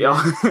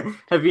Office?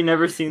 Have you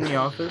never seen The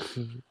Office?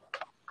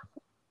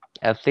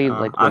 I've seen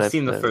I've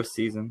seen the first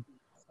season.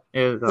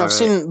 I've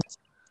seen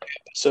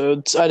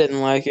episodes. I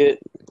didn't like it.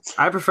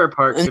 I prefer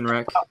Parks and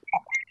Rec.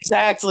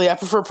 Exactly, I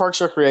prefer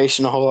Parks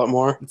Recreation a whole lot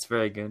more. It's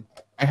very good.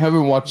 I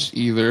haven't watched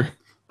either.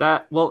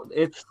 Then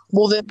this is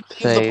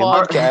the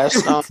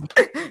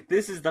podcast.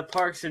 This is the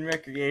Parks and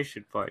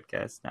Recreation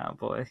podcast now,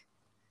 boy.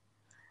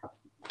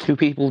 Two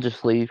people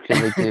just leave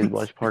because they did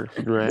watch Parks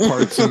and Rec.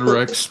 Parks and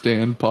Rec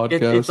stand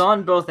podcast. It's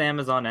on both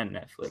Amazon and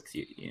Netflix.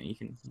 You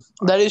can.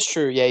 That is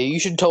true. Yeah, you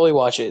should totally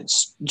watch it.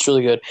 It's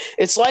really good.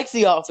 It's like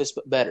The Office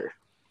but better.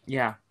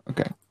 Yeah.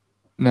 Okay.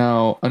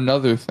 Now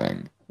another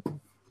thing.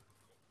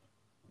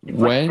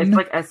 When it's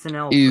like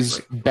SNL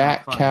is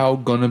Bat Cow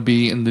gonna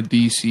be in the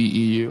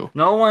DCEU?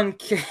 No one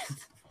cares.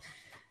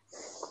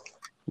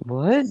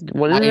 What?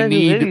 What did I that do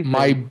need anything?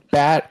 my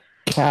bat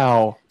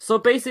cow. So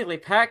basically,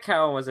 Pat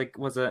Cow was a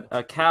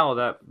cow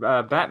that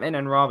Batman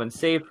and Robin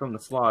saved from the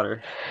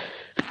slaughter.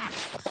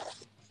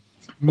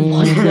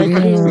 Why did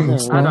I kill them?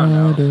 I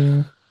don't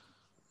know.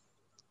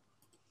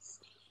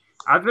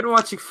 I've been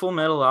watching Full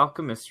Metal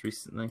Alchemist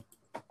recently.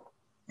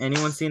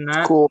 Anyone seen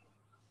that? Cool.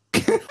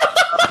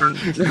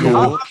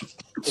 Cool.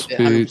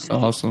 Sweet.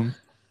 Awesome.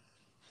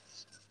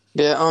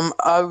 Yeah.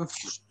 I've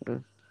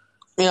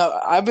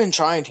been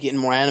trying to get in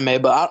more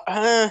anime, but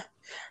I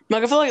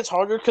feel like it's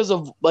harder because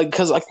what I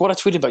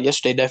tweeted about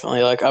yesterday.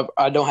 Definitely, like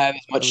I don't have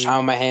as much time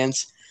on my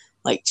hands,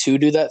 like to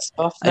do that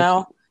stuff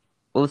now.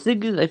 Well, the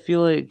thing is, I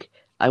feel like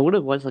I would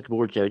have watched like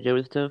more JoJo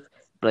and stuff,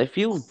 but I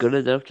feel good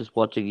enough just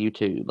watching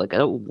YouTube. Like I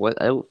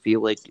don't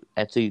feel like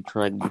actually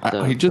trying new stuff.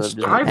 I just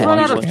so I'm I've Yeah, run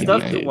I out of watch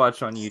stuff anime. to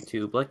watch on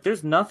YouTube. Like,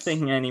 there's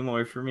nothing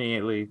anymore for me,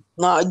 at least.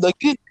 No, like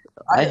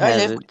I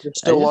haven't. still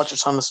I just- watch a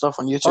ton of stuff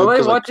on YouTube. All I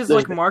 'cause, watch is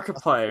there's- like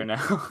Markiplier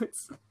now.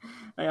 It's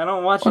like, I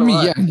don't watch. I mean, a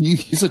lot. yeah,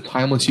 he's a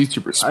timeless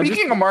YouTuber.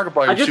 Speaking of I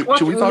Markiplier, just should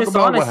watch we talk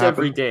about what Unisonus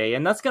every happened? day,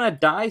 and that's gonna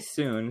die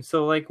soon.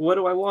 So, like, what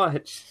do I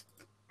watch?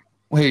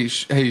 Hey,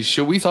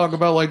 should we talk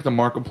about like the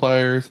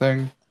Markiplier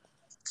thing?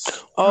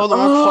 Oh, the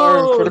Markiplier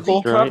and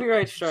Critical. the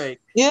copyright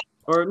strike. Yeah.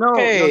 Or no,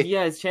 Okay.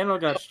 yeah, his channel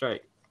got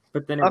strike,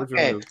 but then it was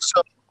Okay, removed.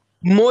 so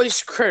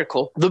Moist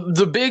Critical,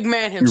 the big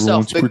man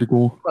himself, big,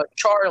 Critical.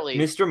 Charlie.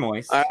 Mr.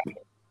 Moist.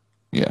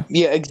 Yeah.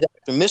 Yeah,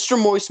 exactly. Mr.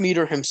 Moist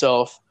Meter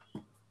himself.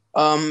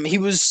 He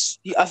was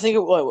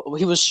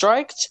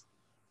striked,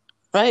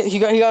 right? He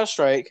got a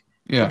strike.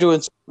 Yeah. For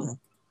doing something.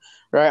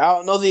 Right. I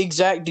don't know the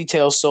exact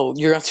details, so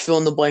you're gonna have to fill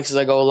in the blanks as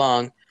I go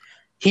along.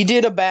 He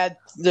did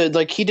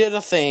he did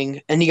a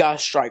thing, and he got a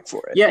strike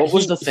for it. Yeah, what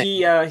was the thing?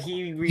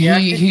 He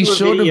reacted He to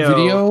showed a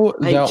video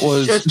Hey, that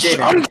was. just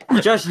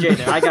Jaden. Just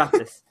Jaden. I got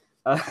this.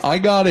 I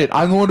got it.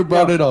 I'm the one who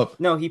brought it up.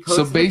 No, he So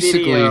posted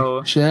basically, a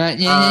video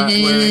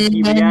where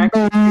he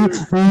reacted.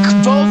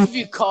 Both of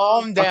you,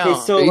 calm down. Okay,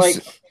 so like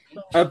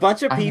a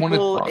bunch of I wanna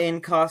people talk.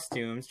 in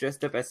costumes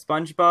dressed up as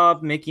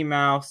SpongeBob, Mickey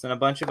Mouse, and a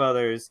bunch of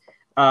others,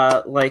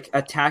 like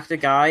attacked a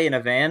guy in a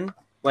van.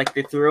 Like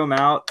they threw him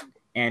out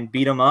and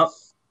beat him up.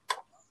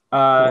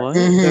 What?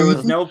 There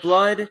was no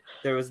blood.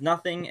 There was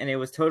nothing, and it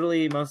was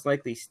totally most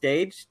likely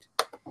staged.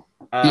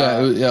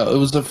 it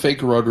was a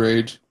fake road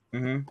rage.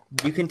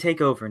 You can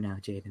take over now,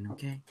 Jaden.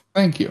 Okay.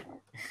 Thank you.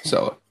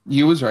 So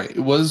he was right.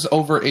 It was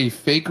over a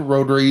fake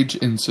road rage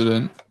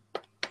incident.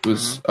 It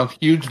was a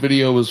huge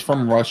video. It was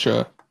from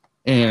Russia,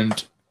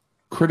 and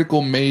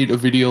Critical made a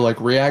video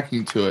like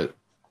reacting to it.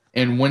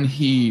 And when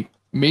he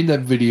made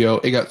that video,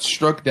 it got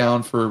struck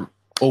down for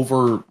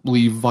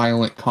overly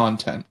violent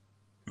content,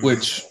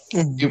 which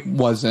it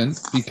wasn't,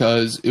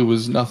 because it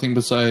was nothing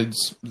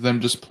besides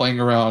them just playing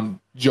around,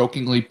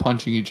 jokingly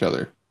punching each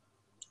other.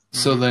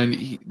 So then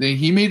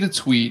he made a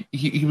tweet.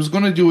 He was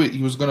gonna do it.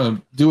 He was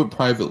gonna do it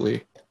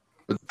privately,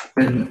 but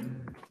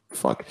then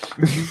fuck.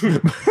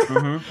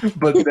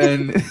 But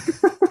then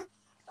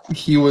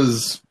he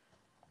was.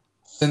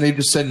 Then they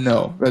just said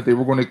no, that they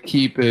were going to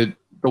keep it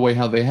the way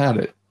how they had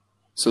it.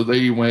 So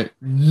they went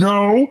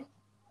no.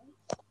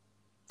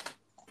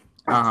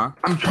 I'm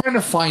trying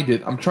to find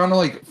it. I'm trying to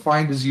like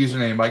find his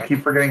username. I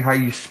keep forgetting how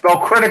you spell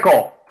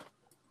Critical.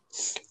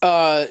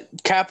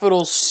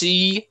 Capital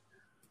C,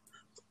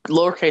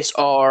 lowercase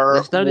r,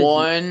 That's not it.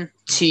 1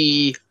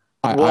 T.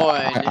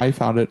 I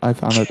found it. I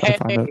found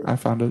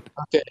it.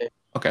 Okay.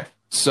 Okay.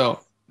 So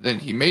then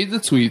he made the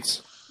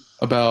tweets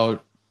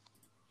about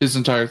his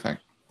entire thing.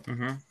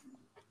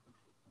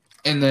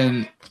 And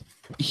then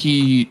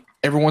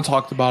everyone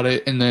talked about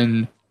it, and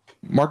then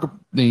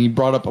he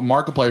brought up a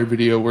Markiplier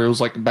video where it was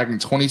like back in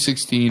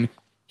 2016.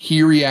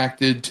 He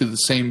reacted to the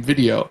same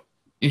video,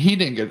 and he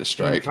didn't get a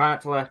strike. Try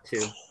not to laugh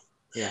too.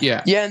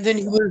 Yeah. Yeah, and then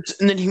he was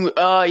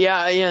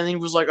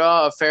like,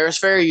 fair is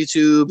fair,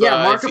 YouTube.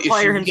 Yeah, if you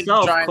Markiplier get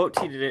himself strike- quote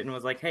tweeted it and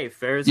was like, "Hey,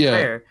 fair is Yeah.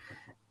 fair."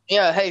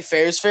 Yeah, hey,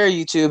 fair is fair,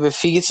 YouTube.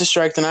 If he gets a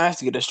strike, then I have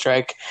to get a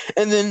strike.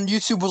 And then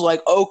YouTube was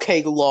like,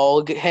 okay,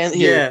 lol,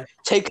 here,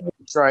 take a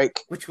strike.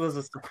 Which was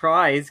a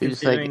surprise He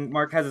was considering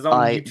Mark has his own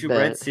I YouTube bet.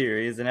 Red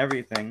series and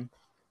everything.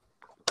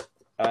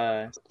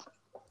 Yeah,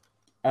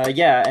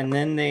 and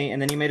then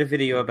he made a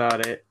video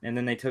about it, and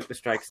then they took the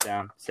strikes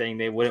down, saying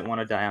they wouldn't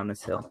want to die on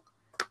this hill.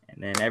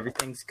 And then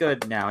everything's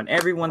good now, and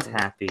everyone's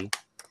happy.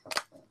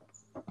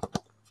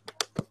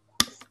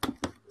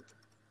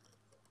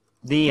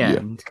 The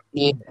end.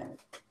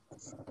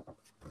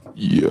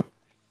 Yeah.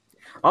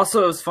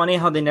 Also, it was funny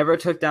how they never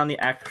took down the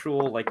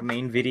actual like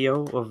main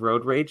video of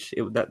Road Rage.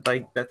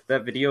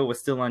 That video was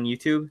still on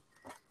YouTube.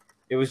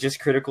 It was just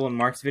Critical and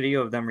Mark's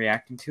video of them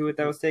reacting to it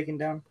that was taken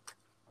down,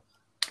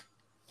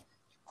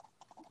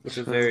 which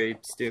is very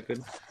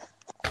stupid.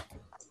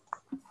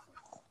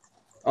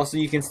 Also,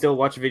 you can still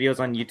watch videos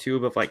on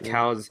YouTube of like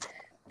cows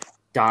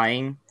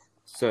dying.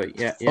 So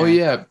yeah. Oh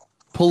yeah,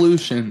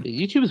 pollution.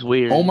 YouTube is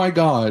weird. Oh my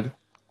god.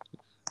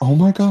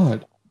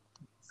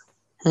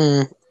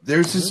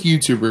 There's this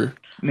YouTuber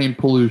named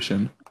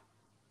Pollution.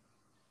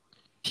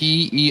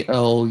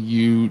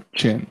 Pelu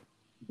Chin.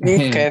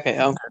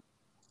 Okay.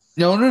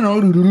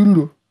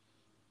 No.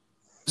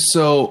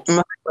 So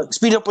Like,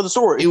 speed up with the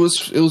story. it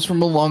was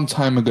from a long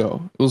time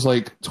ago. It was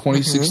like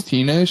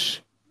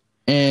 2016-ish,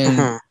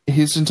 and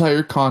his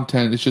entire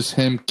content is just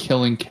him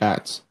killing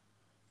cats.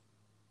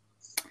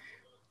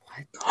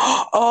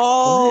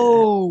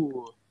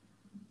 Oh,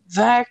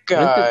 that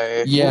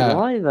guy. Yeah.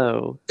 Why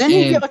though? Didn't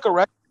he And- get like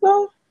arrested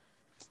though?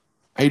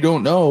 I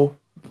don't know,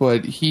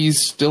 but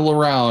he's still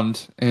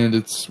around, and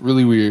it's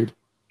really weird.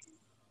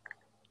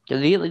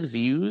 Does he get like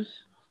views?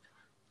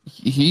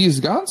 He's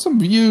got some How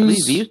many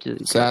views, views does he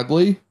get?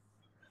 sadly.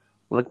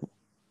 Like,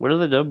 what are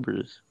the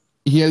numbers?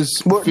 He has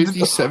What-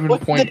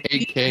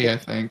 57.8K, I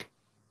think.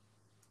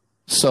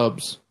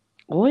 Subs.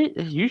 What?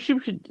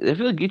 YouTube should. I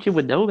feel like YouTube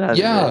would know about it.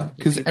 Yeah, then.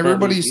 because If you found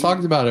everybody's views.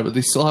 talked about it, but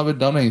they still haven't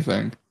done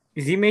anything.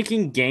 Is he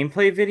making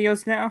gameplay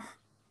videos now?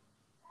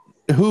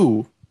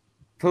 Who?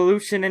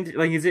 Pollution and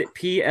like, is it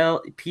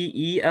Peluciain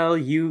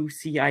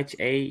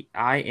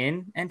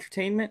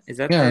Entertainment? Is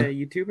that Yeah.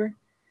 the YouTuber?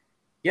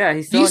 Yeah,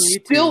 he's still He's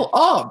on YouTube. still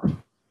up.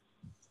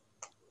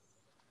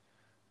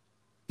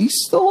 He's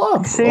still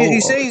up. He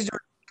say he's doing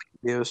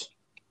videos.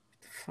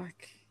 Fuck.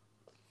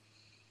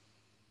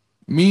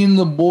 Me and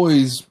the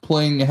boys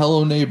playing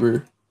Hello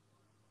Neighbor.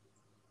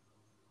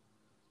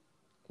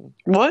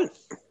 What?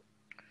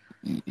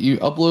 You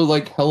upload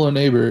like Hello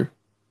Neighbor.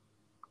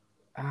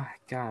 Ah,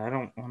 God, I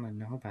don't want to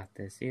know about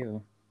this.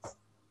 Ew.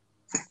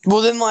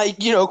 Well, then, like,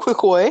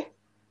 quick way.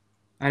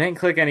 I didn't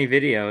click any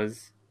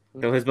videos.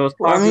 Though his most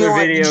Well, I popular mean,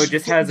 like, video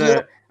just has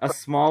yeah. a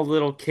small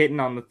little kitten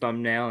on the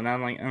thumbnail, and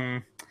I'm like,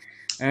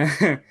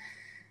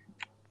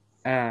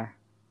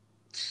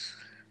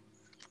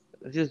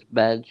 It's just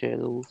bad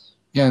channels.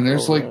 Yeah, and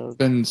there's Oh, like wow.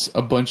 been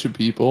a bunch of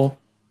people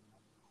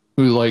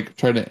who like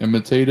try to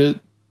imitate it.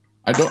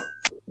 I don't.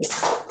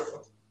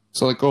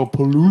 It's like, oh,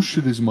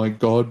 pollution is my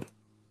god.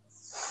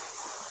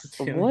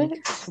 What?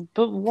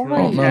 But why?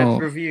 don't know.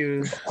 Cats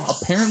reviews.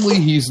 Apparently,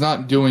 he's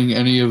not doing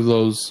any of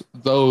those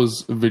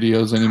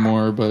videos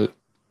anymore. But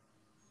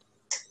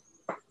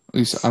at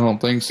least I don't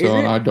think so,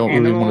 and I don't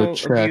really want animal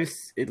to check.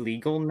 abuse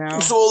illegal now?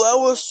 So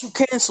allow us to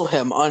cancel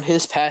him on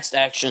his past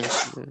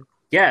actions.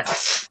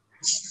 Yes.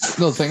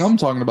 No, the thing I'm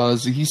talking about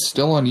is that he's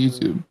still on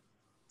YouTube.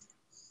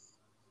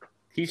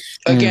 He's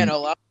Again,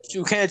 allow us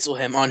to cancel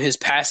him on his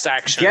past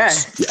actions.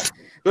 yes.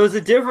 There's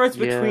a difference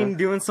Yeah. between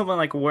doing something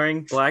like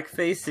wearing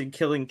blackface and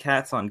killing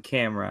cats on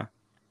camera.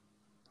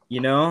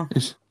 You know?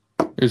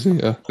 There's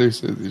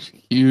a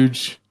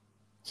huge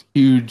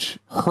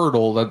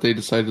hurdle that they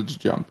decided to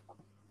jump.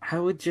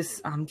 I'm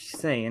just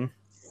saying.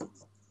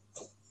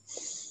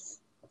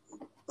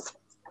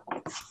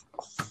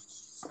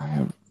 I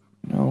have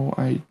no,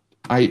 I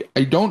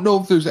don't know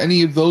if there's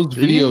any of those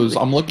videos.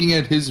 I'm looking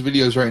at his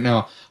videos right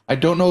now. I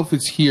don't know if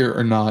it's here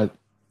or not.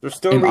 There's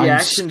still And I'm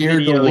reaction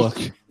scared to videos.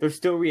 look. There's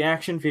still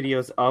reaction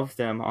videos of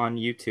them on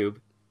YouTube.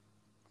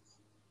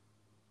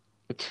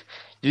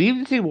 Do you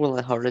even see more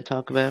like hard to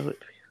talk about?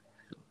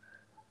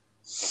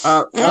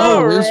 Oh,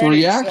 there's Alrighty,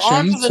 reaction,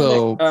 on to the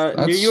so New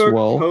that's York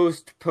swell.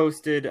 Post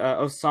posted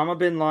Osama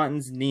bin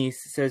Laden's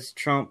niece says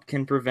Trump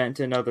can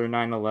prevent another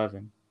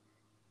 9/11.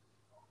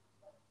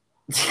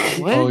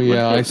 What? Oh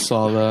yeah, I What's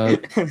saw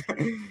that.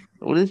 that?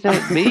 What does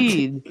that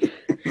mean?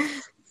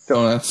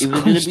 Don't ask Is it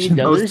gonna be questions.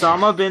 done?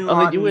 Osama bin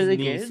Oh, they do it Laden's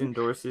again? niece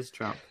endorses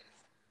Trump.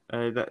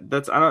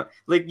 That's I don't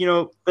like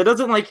that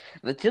doesn't like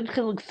That seems kind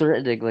of like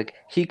threatening. Like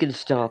he can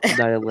stop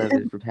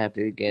 9/11 from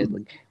happening again.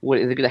 Like, what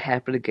is it gonna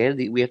happen again?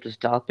 We have to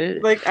stop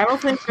it. I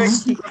don't think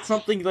that's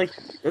something like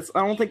that's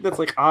I don't think that's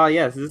like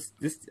yes this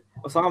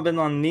Osama bin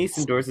Laden's niece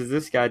endorses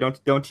this guy,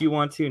 don't you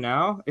want to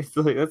now? It's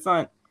like that's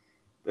not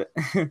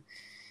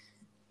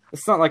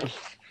it's not like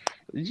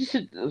You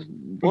should.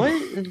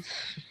 What?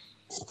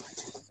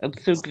 I'm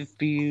so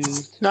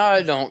confused. No,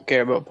 I don't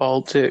care about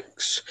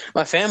politics.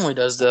 My family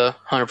does, though,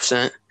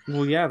 100%.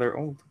 well yeah they're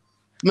old.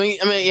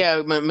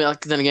 Yeah.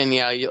 Like, then again,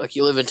 yeah.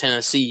 You live in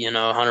Tennessee,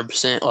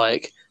 100%.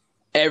 Like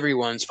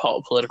everyone's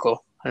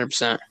political,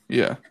 100%.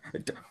 Yeah.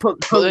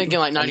 But then again,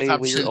 like I mean, 95%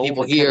 when you're of the people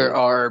old, here kinda-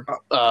 are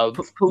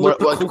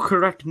Political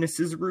correctness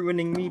is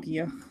ruining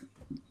media.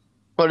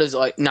 what is it,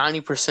 like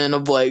 90%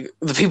 of like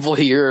the people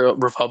here are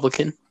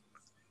Republican.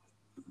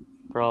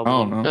 I Probably.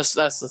 don't know.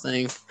 That's the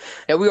thing.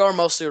 Yeah, we are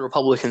mostly a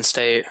Republican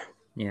state.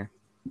 Yeah.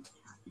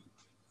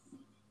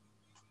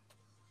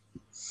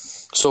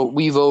 So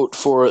we vote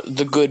for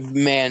the good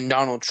man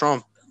Donald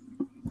Trump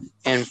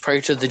and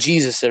pray to the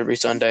Jesus every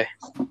Sunday.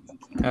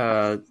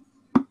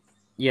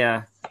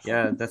 Yeah,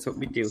 that's what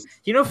we do.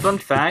 Fun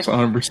fact, That's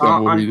 100%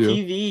 what on we do.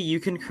 TV you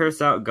can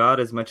curse out God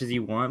as much as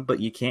you want, but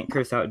you can't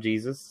curse out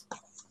Jesus.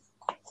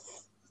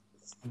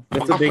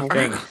 That's a big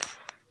thing.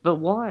 But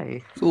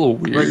why? It's a little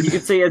Like weird. you can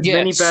say as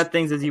many Yes. bad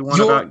things as you want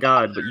Your- about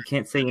God, but you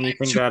can't say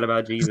anything bad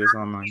about Jesus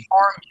online.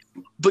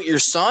 But your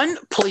son,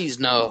 please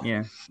no.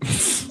 Yeah.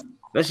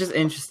 That's just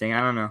interesting.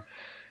 I don't know.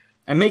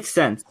 It makes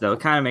sense though.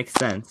 It kind of makes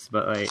sense,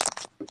 but like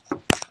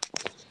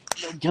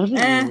Doesn't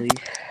Eh. really.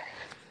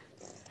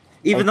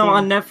 even I though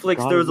on think Netflix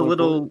God there was a would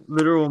little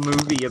literal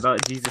movie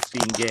about Jesus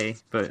being gay,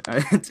 but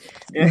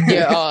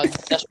Yeah,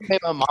 that's what made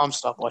my mom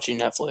stop watching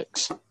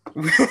Netflix.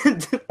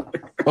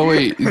 Oh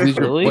wait,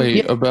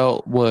 Really?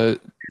 about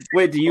what?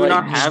 Wait, do you Like,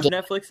 not just have the-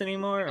 Netflix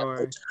anymore,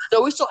 or?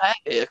 No, we still have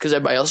it because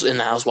everybody else in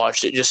the house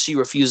watched it. Just she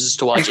refuses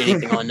to watch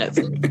anything on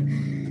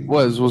Netflix.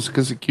 Was it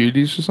because of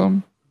cuties or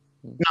something?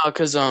 No,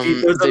 because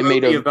There's they a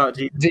made movie a about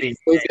Jesus being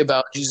movie gay.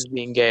 about Jesus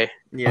being gay.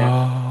 Yeah,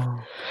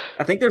 Oh,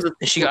 I think there's a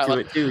And she sequel got to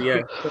it too.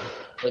 Yeah.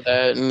 for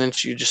that, and then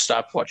she just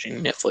stopped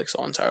watching Netflix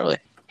all entirely.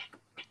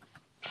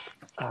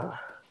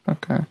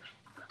 okay.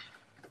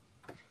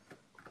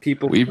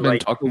 People We've been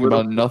like talking political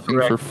about nothing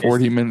for correctness.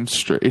 40 minutes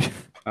straight.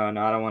 Oh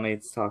no, I don't want to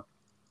talk.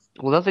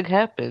 Well, nothing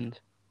happened.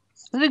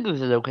 I think it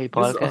was an okay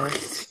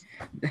podcast.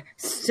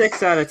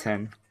 6 out of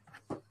 10.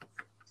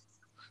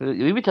 We've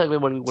been talking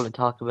about what we want to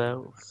talk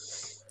about.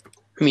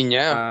 I mean,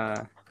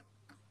 yeah.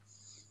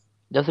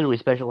 Nothing really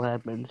special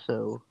happened,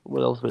 so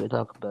what else are we going to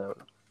talk about?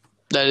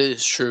 That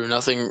is true.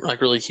 Nothing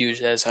like really huge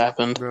has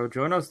happened. Bro,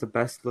 Jorno's the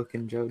best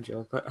looking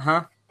JoJo, but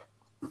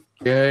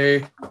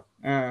Yay.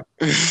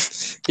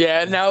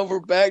 Yeah, now we're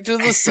back to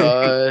the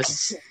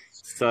sus.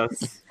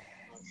 Sus.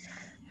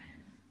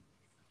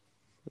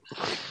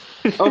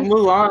 Oh,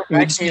 Mulan,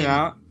 that came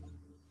out.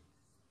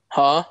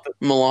 Huh?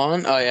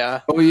 Milan? Oh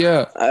yeah. Oh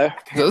yeah.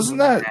 Doesn't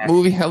that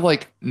movie have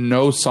like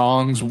no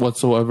songs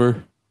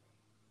whatsoever?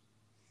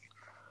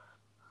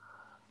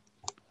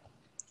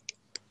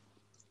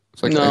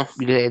 It's like No.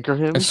 You gonna answer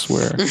him? I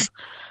swear.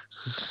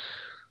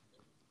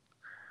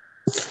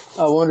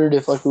 I wondered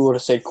if like we would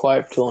have stayed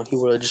quiet for too long, he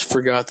would have just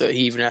forgot that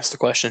he even asked the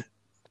question.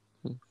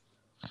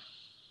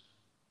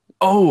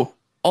 Oh,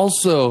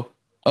 also,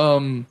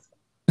 the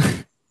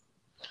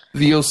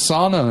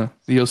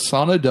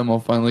Osana demo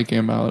finally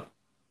came out.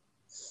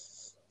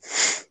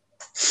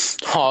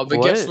 Oh, but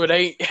What? guess what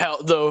ain't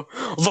out though?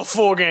 The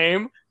full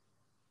game.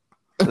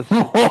 Was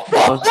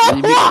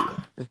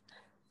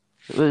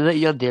that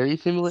your dairy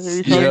simulator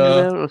you're talking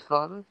Yeah. about,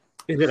 Osana?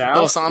 Is it out?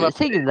 Osana. It's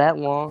taking that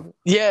long.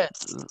 Yes.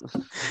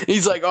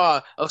 He's like,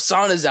 oh,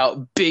 Osana's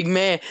out, big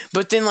man.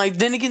 But then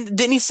again,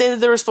 didn't he say that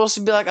there were supposed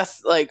to be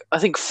I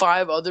think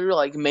 5 other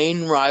like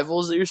main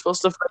rivals that you're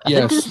supposed to fight?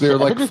 Yes, there are I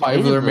think like there's 5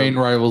 of 8 their of main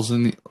them. rivals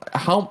in the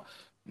how.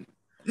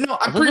 No,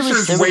 I'm thought pretty there sure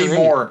was it's 7 way or 8.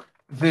 more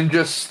than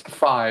just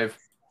 5.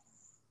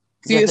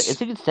 Yeah, Yes. I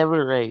think it's 7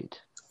 or 8.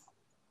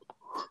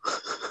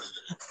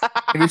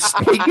 And it's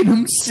taken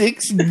them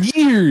 6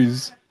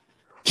 years.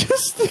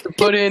 Just to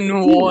Put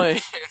in 1.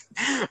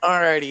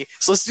 Alrighty,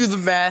 so let's do the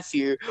math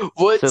here.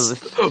 What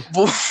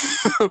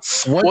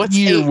What's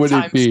year 8 would it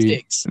times be?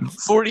 6?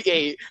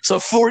 48. So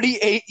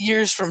 48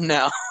 years from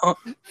now.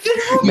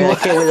 Man, I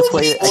can't wait to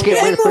play it. I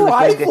can't wait to play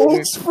the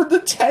rivals for the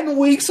 10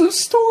 weeks of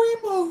story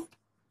mode.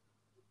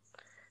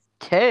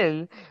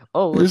 10?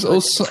 Oh, There's okay,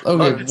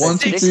 1,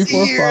 2, 3,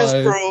 4,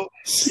 5. Bro.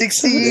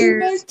 60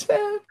 years.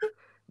 10.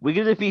 we're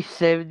gonna be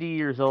 70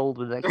 years old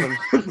when that comes.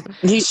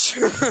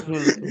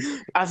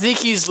 I think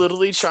he's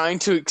literally trying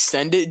to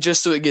extend it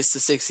just so it gets to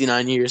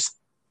 69 years.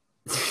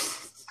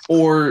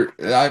 Or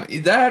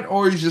that,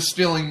 or he's just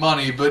stealing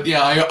money. But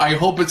yeah, I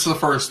hope it's the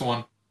first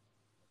one.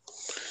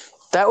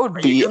 That would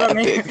Are be you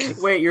gonna epic.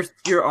 wait,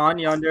 you're on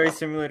Yandere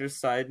Simulator's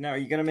side now. Are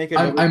you gonna make it?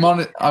 I'm on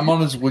it. I'm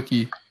on his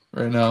wiki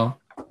right now.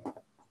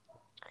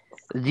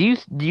 Do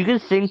you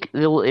guys think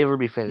it will ever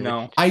be finished?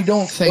 No, I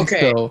don't think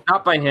Okay. so.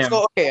 not by him.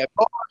 So, okay,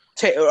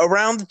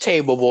 around the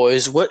table,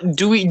 boys. What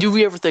do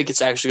we ever think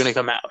it's actually going to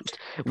come out?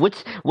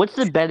 What's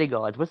the betting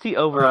odds? What's the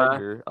over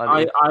under?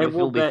 I if will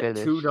it'll be bet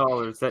finished?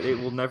 $2 that it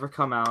will never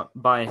come out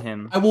by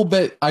him. I will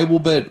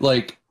bet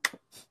like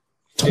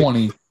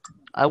 20.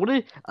 I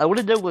wanna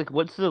know like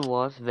what's the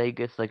Las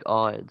Vegas like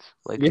odds?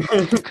 Like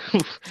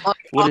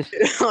what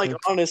is Like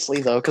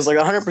honestly though, because like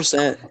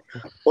 100%,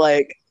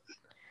 like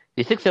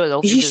do you think someone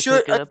else He is gonna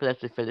pick should- it up and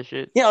actually finish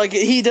it? yeah, like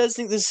he does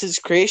think this is his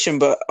creation,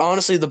 but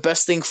honestly, the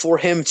best thing for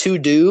him to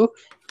do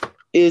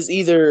is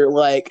either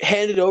like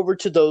hand it over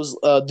to those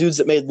dudes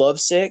that made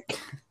Lovesick,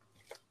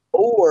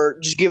 or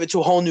just give it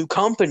to a whole new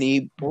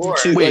company. Or-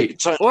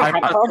 Wait, Or I- how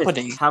about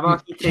company. this? How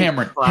about he takes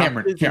Cameron, classes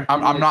Cameron, and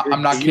I'm be not- a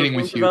I'm not video kidding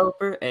game with you.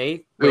 Developer,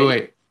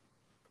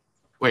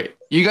 Wait.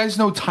 You guys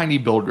know Tiny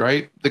Build,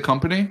 right? The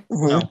company.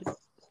 No.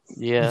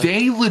 Yeah.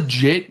 They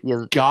legit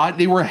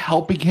they were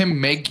helping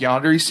him make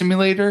Yandere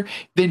Simulator.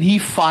 Then he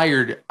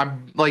fired,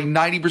 I'm like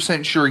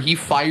 90% sure he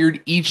fired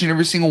each and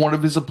every single one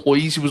of his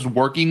employees who was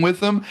working with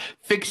him,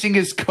 fixing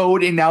his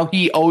code, and now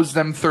he owes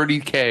them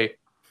 $30K.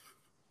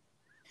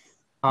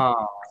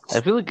 Oh,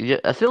 I feel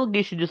like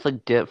you should just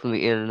like dip from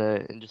the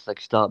internet and just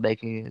like stop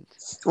making it.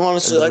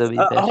 Honestly, That'd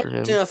like be best for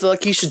him. I feel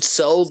like he should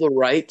sell the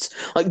rights.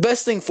 Like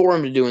best thing for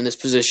him to do in this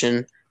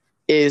position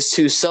is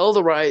to sell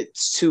the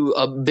rights to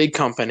a big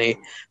company,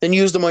 then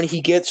use the money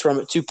he gets from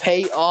it to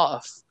pay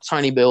off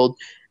Tiny Build,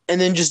 and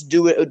then just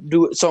do it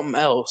something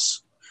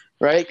else,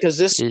 right? Because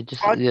this It's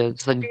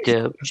like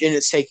dip. and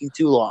it's taking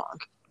too long.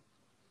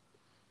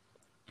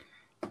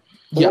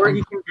 Yeah, Or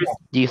he can just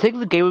Do you think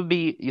the game would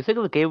be? You think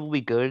the game would be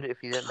good if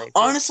you didn't make it?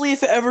 Honestly,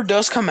 if it ever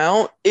does come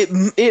out, it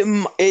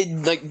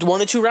like one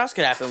of two routes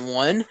could happen.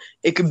 One,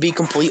 it could be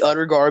complete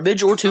utter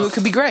garbage, or two, it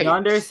could be great.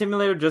 Yandere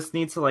Simulator just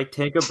needs to like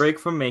take a break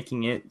from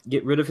making it,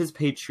 get rid of his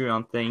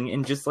Patreon thing,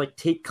 and just like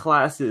take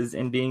classes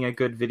in being a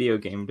good video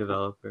game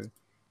developer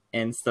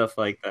and stuff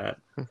like that.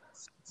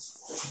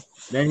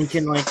 Then he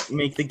can like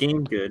make the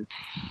game good,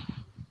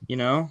 you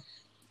know?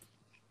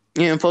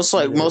 Yeah, and plus,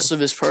 like Yeah. most of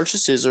his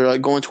purchases are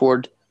like going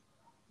toward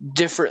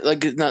different.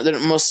 Like, not that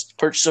most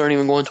purchases aren't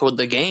even going toward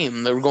the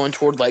game; they're going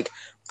toward like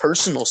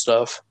personal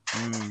stuff.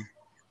 Mm.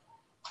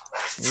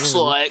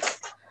 So, like,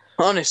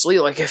 honestly,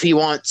 like if he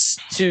wants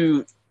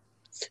to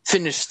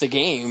finish the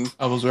game,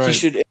 I was he right.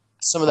 should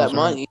some of that That's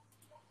right. money.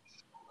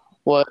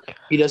 What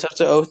he does have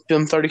to owe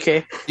him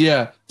 $30K.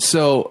 Yeah,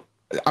 so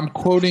I'm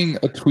quoting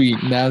a tweet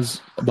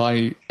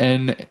by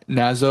N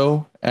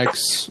Nazo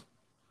X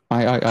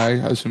I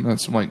assume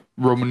that's some like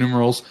Roman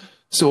numerals.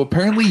 So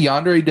apparently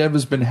Yandere Dev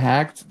has been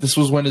hacked. This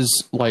was when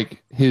his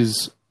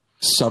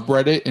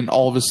subreddit and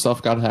all of his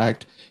stuff got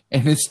hacked,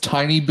 and his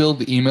tiny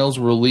build emails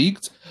were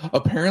leaked.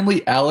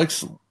 Apparently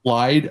Alex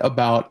lied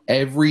about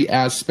every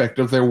aspect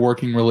of their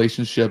working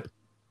relationship.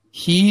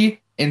 He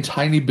and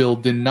Tiny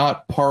Build did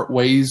not part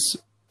ways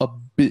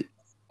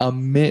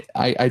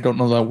I don't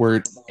know that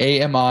word.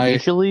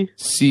 Usually,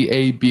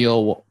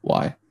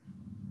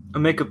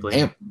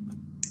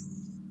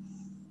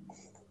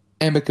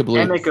 AMICABLY. Amicably.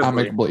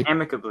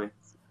 Amicably.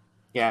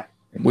 Yeah.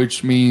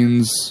 Which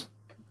means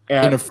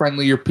Yeah. in a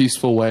friendly or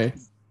peaceful way.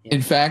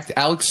 In fact,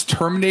 Alex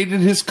terminated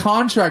his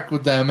contract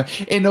with them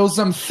and owes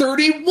them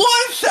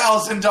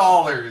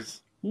 $31,000.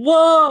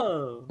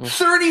 Whoa!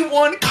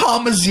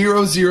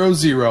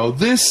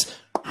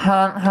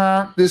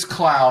 31,000. This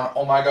clown.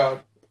 Oh my god.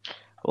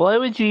 why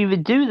would you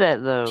even do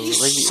that though?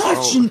 He's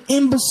such an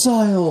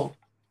imbecile.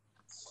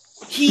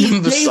 They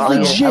Imbecile.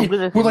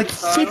 legit were like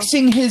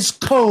fixing his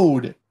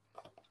code.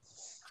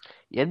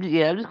 I'm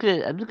just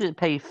gonna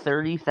pay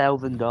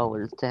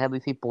 $30,000 to have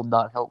these people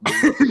not help me.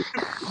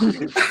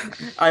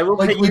 I will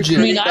Like, pay you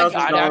legit.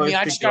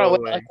 I just gotta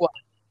wait like what,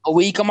 a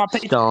week on my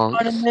Stonk.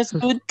 Patreon and this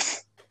dude.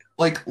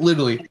 Like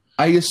literally,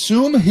 I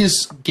assume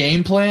his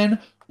game plan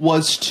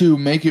was to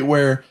make it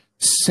where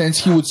since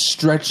he would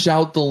stretch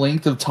out the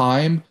length of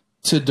time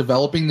to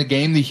developing the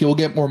game, that he'll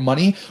get more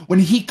money when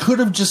he could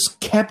have just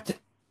kept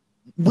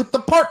with the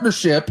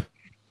partnership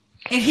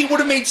and he would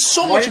have made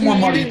so much more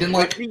money than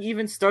Why did he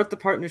even start the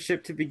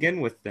partnership to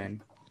begin with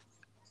then?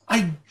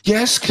 I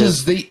guess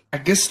because I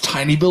guess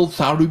Tiny Build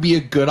thought it would be a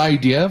good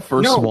idea.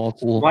 First of all,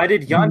 Why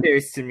did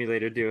Yandere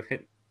Simulator do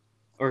it?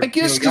 Or, I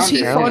guess because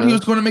he Yandere. thought he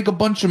was going to make a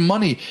bunch of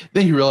money.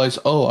 Then he realized,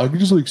 oh, I could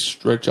just like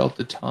stretch out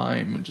the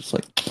time and just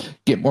like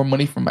get more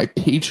money from my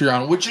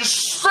Patreon, which is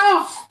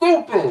so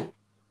stupid.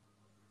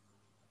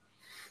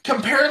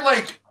 Compare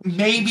like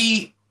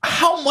maybe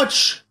how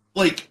much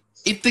like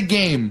if the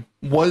game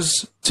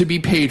was to be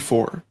paid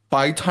for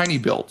by Tiny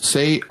Build.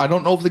 Say I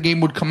don't know if the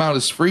game would come out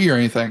as free or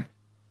anything,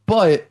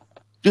 but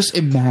just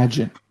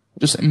imagine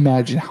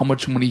how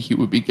much money he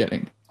would be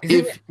getting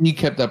if he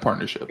kept that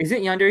partnership.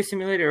 Isn't Yandere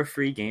Simulator a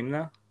free game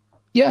though?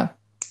 Yeah.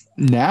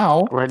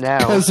 Now. Right now.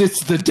 Because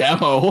it's the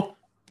demo.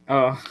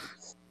 Oh.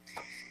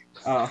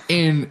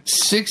 In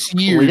 6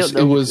 We years, don't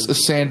know it was a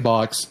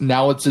sandbox.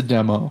 Now it's a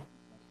demo.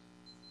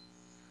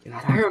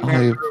 God, I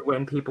remember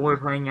when people were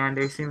playing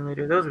Yandere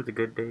Simulator. Those were the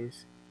good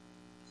days.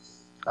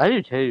 I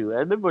do too. I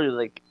remember when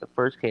it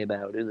first came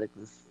out. It was like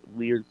this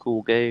weird,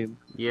 cool game,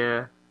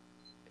 Yeah.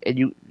 and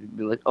you'd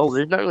be like, "Oh,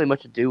 there's not really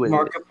much to do with it."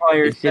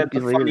 Markiplier It's said the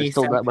simply funny there's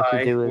still not much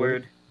to do senpai with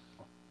word.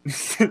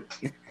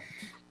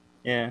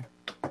 Yeah.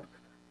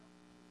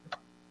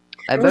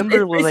 I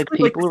remember It's when basically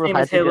people the were same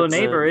as hyping Halo up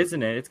Neighbor,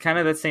 isn't it? It's kind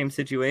of the same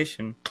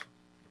situation.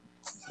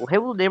 Well,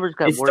 Halo Neighbors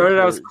got It worse. started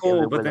out as as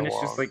cool, it but went then it's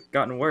just along. like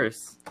gotten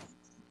worse,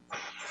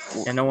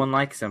 and no one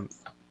likes him.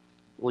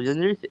 Well,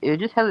 it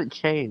just hasn't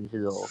changed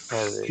at all,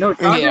 has it? No,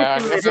 Yandere Yeah, I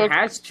Simulator feel like-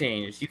 has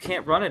changed. You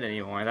can't run it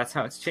anymore. That's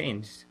how it's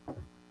changed.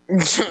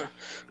 But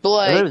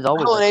like It was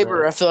always Hello like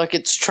Neighbor, that. I feel like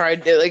it's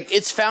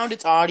it's found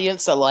its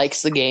audience that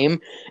likes the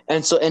game,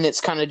 and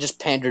it's kind of just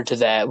pandered to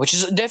that, which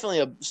is definitely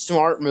a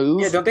smart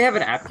move. Yeah, don't they have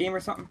an app game or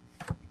something?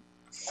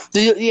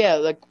 Yeah,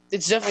 like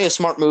it's definitely a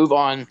smart move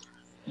on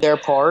their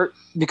part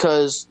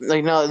because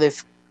like now that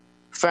they've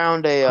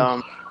found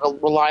a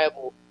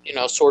reliable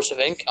source of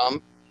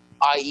income,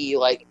 i.e.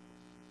 like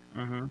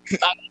Mm-hmm.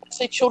 I would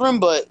say children,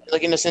 but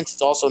like in a sense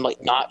it's also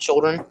like not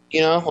children, like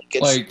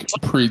it's Like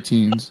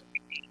preteens.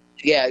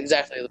 yeah,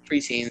 exactly the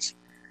preteens.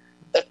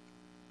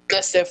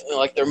 That's definitely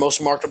like their most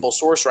marketable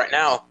source right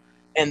now,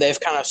 and they've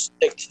kind of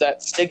stick to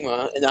that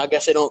stigma, and I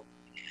guess they don't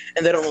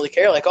really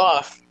care. Like,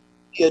 oh,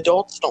 the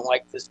adults don't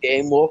like this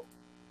game. Well,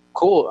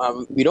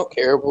 cool. We don't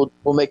care. We'll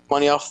make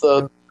money off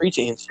the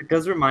preteens. It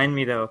does remind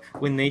me though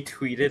when they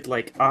tweeted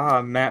like,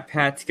 Matt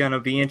Pat's gonna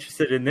be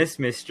interested in this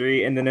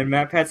mystery, and then in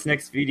Matt Pat's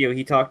next video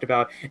he talked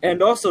about,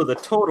 and also the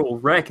total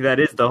wreck that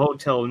is the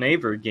Hotel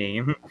Neighbor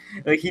game.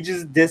 Like he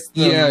just dissed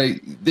them. Yeah,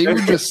 they were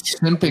just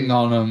simping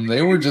on him.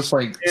 They were just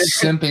like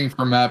simping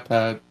for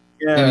MatPat.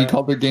 and he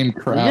called the game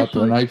crap,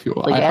 and I feel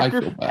Like I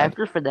after feel bad.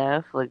 after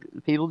FNAF, like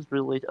people just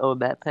realized, oh,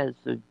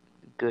 MatPat's a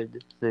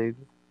good thing.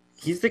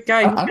 He's the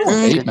guy who I just don't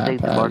hate Good thing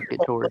to MatPat. market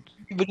towards.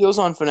 Videos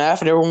on FNAF,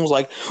 and everyone was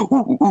like, ooh,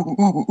 ooh, ooh,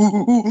 ooh,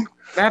 ooh, ooh.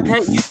 Matt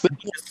Pat used to be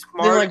Then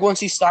smart. like once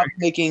he stopped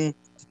making,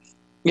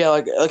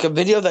 like a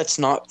video that's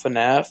not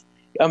FNAF,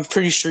 I'm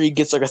pretty sure he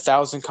gets like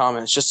 1,000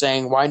 comments just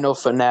saying, "Why no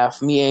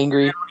FNAF? Me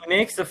angry." He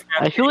makes the FNAF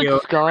I feel video,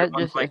 like Scott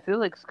everyone's just. I feel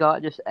like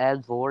Scott just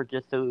adds lore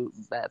just so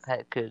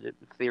MatPat could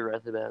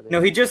theorize about it.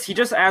 no, he just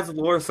adds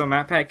lore so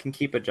Matt Pat can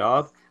keep a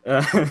job.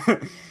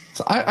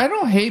 So I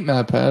don't hate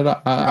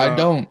MatPat. I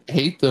don't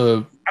hate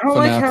the I don't FNAF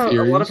like how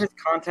theories. a lot of his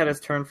content has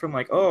turned from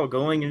like, oh,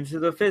 going into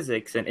the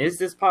physics and is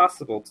this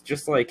possible, to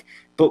just like,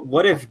 but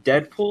what if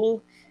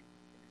Deadpool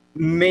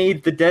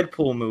made the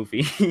Deadpool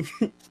movie?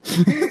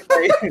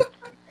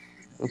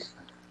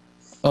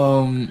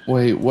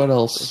 Wait, what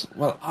else?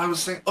 Well, I was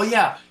saying, oh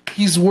yeah,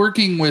 he's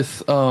working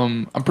with.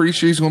 I'm pretty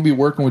sure he's going to be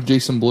working with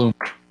Jason Blum.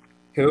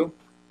 Who?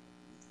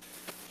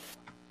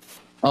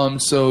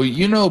 So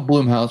you know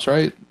Blumhouse,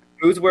 right?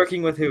 Who's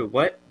working with who?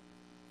 What?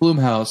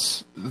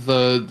 Blumhouse,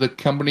 the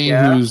company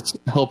Yeah. who's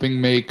helping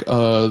make the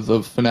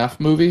FNAF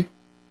movie.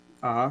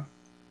 Uh-huh.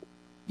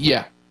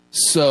 Yeah.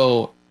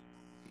 So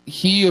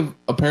he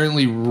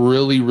apparently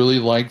really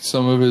liked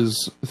some of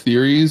his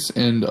theories,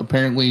 and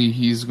apparently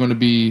he's going to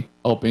be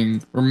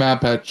helping, or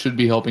MatPat should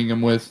be helping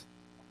him with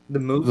The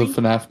movie?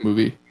 the FNAF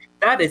movie.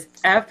 That is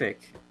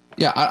epic.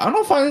 Yeah, I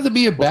don't find it to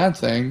be a bad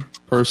thing, I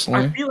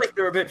personally. feel like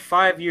they're a bit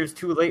 5 years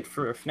too late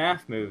for a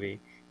FNAF movie.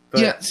 But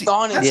Yeah, see,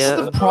 Honest. that's Yeah.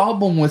 the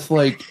problem with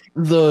like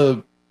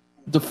the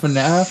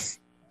FNAF.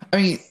 I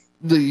mean,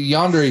 the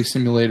Yandere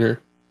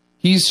simulator.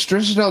 He's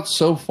stretched it out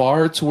so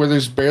far to where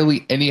there's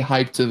barely any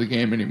hype to the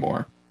game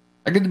anymore.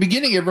 Like at the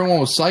beginning, everyone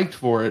was psyched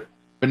for it,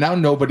 but now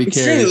nobody It's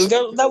cares.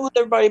 true. That was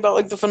everybody about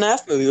like the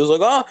FNAF movie. It was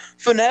like, oh,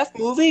 FNAF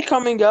movie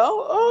come and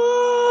go.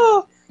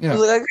 Oh, Yeah. I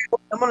was like,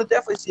 I'm gonna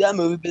definitely see that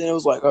movie. But then it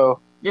was like, oh,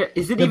 yeah,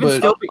 is it Yeah, even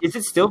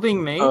but- still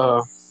being made?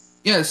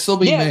 Yeah, it's still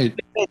being Yeah.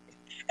 made.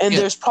 and Yeah.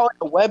 there's probably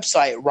a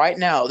website right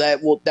now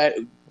that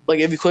like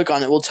if you click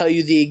on it, will tell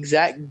you the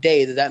exact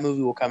day that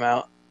movie will come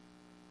out.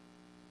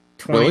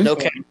 20.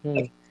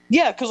 Okay.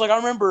 Yeah, because like I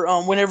remember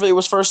whenever it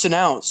was first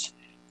announced,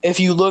 if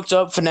you looked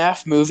up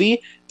FNAF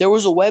movie, there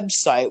was a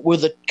website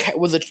with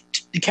a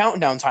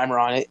countdown timer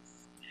on it,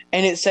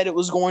 and it said it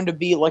was going to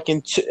be like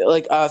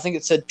I think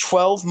it said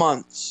 12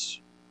 months.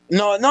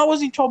 No, it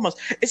wasn't 12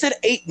 months. It said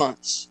 8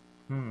 months.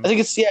 I think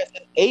it said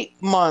 8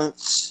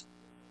 months.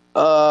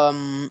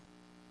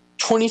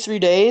 23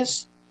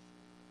 days.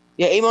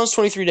 Yeah, 8 months,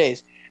 23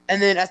 days.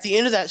 And then at the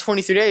end of that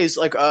 23 days,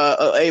 like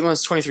 8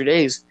 months, 23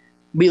 days,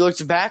 we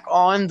looked back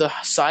on the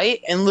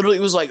site and literally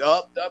it was like,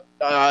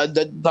 time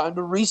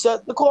to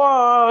reset the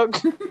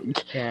clock.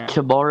 Yeah.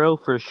 Tomorrow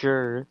for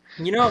sure.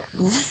 You know,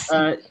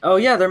 oh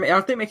yeah,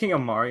 aren't they making a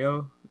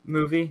Mario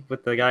movie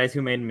with the guys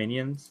who made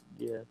Minions?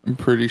 Yeah. I'm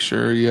pretty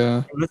sure,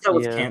 yeah. Unless that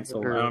was Yeah,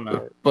 canceled, I don't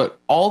know. But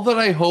all that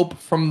I hope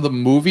from the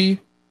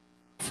movie,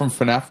 from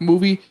FNAF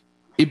movie,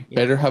 it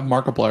better have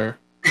Markiplier.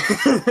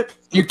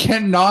 You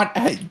cannot.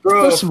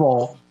 Bro.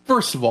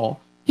 First of all,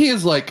 he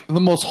is like the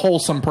most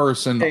wholesome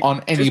person Hey,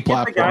 on any just get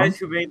platform. the guys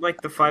who made like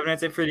the Five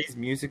Nights at Freddy's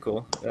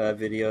musical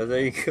videos.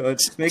 There you go.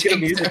 Just make it a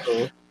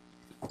musical.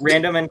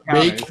 Random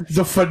encounters. Make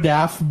the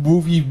FNAF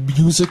movie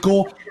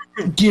musical.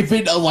 Give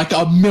it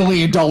 $1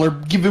 million.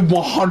 Give it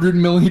 $100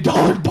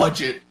 million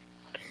budget.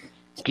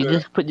 You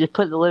just put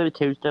the Looney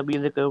Tunes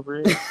music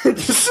over it.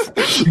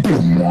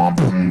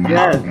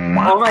 Yes.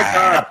 Oh my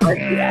god. If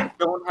they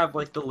don't have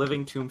like the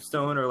Living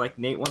Tombstone or like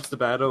Nate Wants to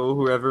Battle or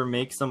whoever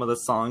makes some of the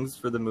songs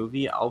for the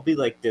movie, I'll be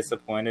like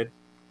disappointed.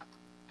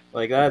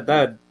 Like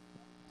that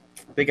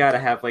they gotta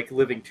have like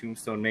Living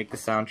Tombstone make the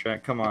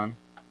soundtrack. Come on.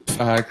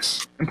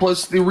 Facts. And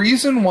plus, the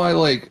reason why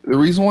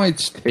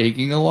it's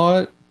taking a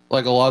lot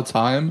of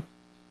time,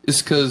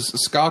 is because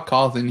Scott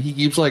Cawthon, he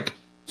keeps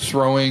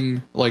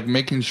throwing,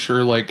 making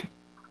sure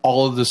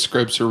all of the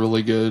scripts are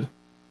really good.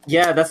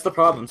 Yeah, that's the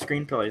problem. The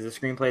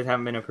screenplays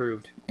haven't been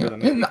approved. For the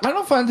movie. And I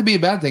don't find it to be a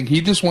bad thing.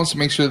 He just wants to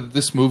make sure that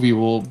this movie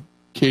will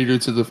cater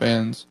to the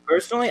fans.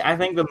 Personally, I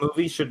think the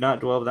movie should not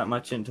dwell that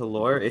much into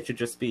lore. It should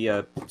just be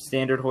a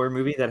standard horror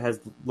movie that has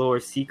lore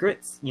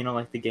secrets,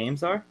 like the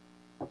games are.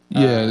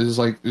 Yeah, it's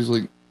like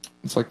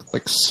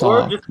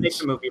Saw. Or just make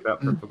a movie about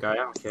Purple Guy. I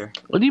don't care.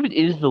 What even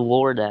is the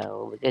lore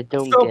now? I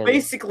don't So get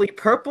basically,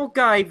 Purple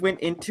Guy went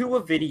into a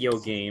video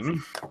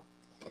game.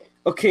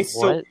 Okay,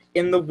 so What?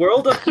 in the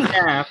world of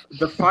FNAF,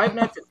 the Five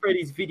Nights at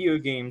Freddy's video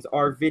games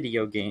are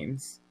video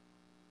games.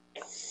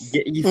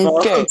 You follow?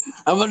 Okay,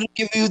 I'm gonna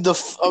give you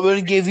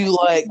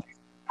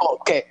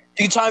okay,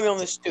 you can time me on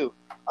this too.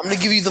 I'm gonna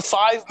give you the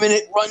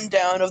 5-minute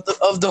rundown of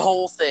the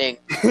whole thing.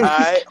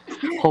 Alright?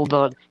 it. Hold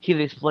on. He's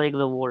explaining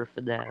the lore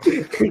for that.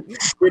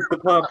 With the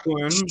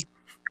popcorn.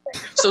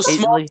 So It's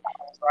small like,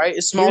 child, right?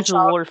 It's small here's the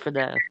child. lore for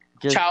that.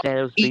 Just child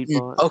Thanos eaten.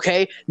 beatbox.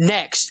 Okay,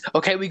 next.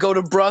 Okay, we go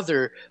to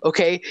brother.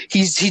 Okay,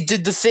 he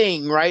did the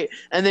thing, right?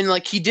 And then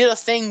like he did a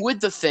thing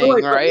with the thing,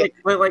 right?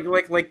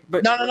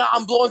 But No,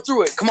 I'm blowing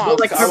through it. Come on, well,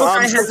 like Purple Guy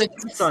I'm has shorting.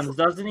 two sons,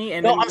 doesn't he?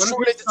 And No, then I'm one of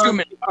shorting his it to 2 sons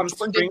minutes. becomes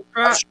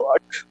Springtrap, I'm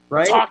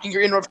right? talking.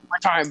 You're interrupting my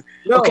time.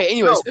 No, Okay,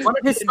 anyways, no, one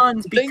of his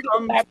sons the thing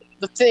becomes. happens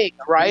to the thing,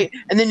 right?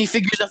 And then he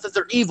figures out that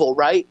they're evil,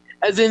 right?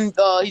 And then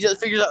he just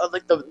figures out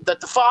like that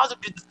the father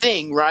did the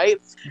thing, right?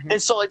 Mhm.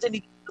 And so like then he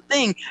does the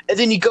thing, and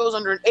then he goes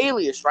under an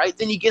alias, right?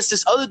 Then he gets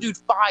this other dude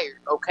fired,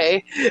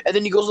 okay? And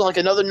then he goes on like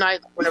another night,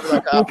 whenever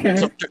like Okay.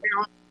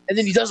 and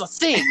then he does a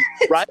thing,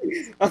 right?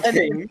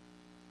 Okay.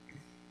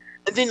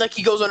 And then like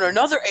he goes under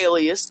another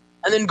alias,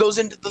 and then goes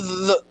into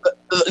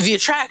the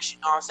attraction.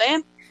 You know what I'm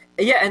saying?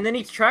 Yeah, and then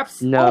he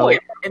traps. No.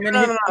 And then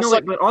No, it's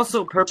like- but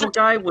also Purple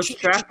Guy was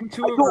trapped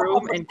into a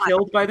room and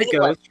killed by the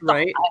Anyway, ghost,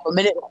 right? I have a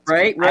minute.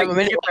 Right. I have a You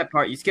minute. skipped that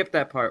part. You skipped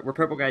that part where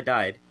Purple Guy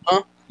died.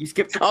 Huh? You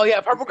skipped. Oh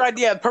yeah, purple guy.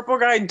 Yeah, purple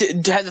guy had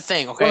the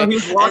thing. Okay, Well, he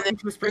was walking And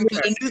to a spring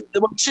trap.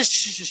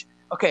 Shush.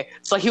 Okay,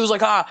 it's like he was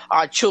like,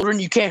 children,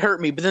 you can't hurt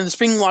me. But then the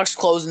spring locks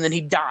close, and then he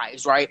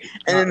dies, right?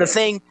 And then the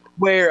thing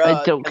where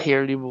I don't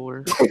care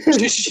anymore.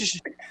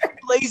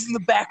 lays in the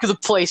back of the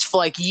place for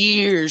like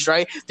years,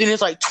 right? Then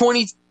it's like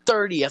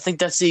 2030. I think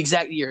that's the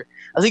exact year.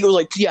 I think it was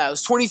like it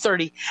was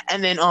 2030,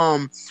 and then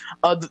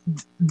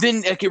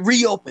then like, it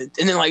reopened,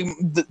 and then like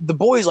the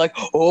boy's like,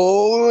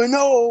 oh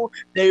no,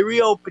 they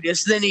reopened it.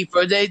 So then he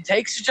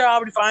takes the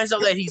job and he finds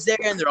out that he's there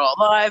and they're all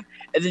alive,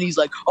 and then he's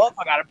like, oh,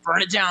 I gotta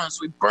burn it down.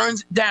 So he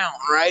burns it down,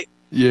 right?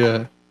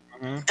 Yeah.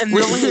 And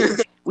Really? then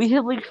We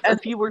have like a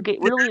few more games.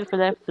 We're only for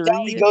that he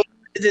 3. goes,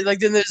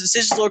 then there's a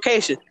sigil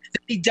location.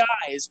 Then he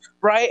dies,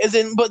 right? And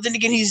then, but then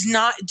again, he's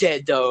not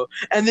dead though.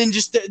 And then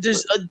just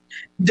there's a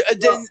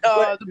then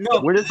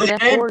Where does that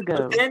 4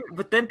 go?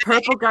 But then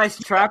Purple Guy's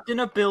trapped in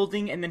a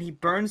building, and then he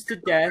burns to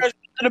death.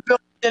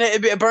 then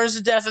it burns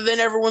to death, and then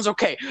everyone's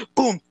okay.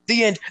 Boom,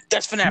 the end.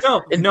 That's FNAF.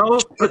 No,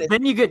 but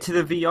then you get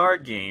to the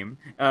VR game.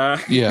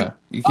 Yeah.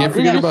 You can't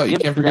forget about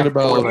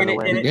And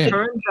the it game.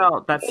 turns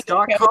out that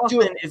Scott Okay, let's do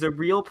Kaufman is a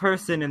real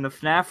person in the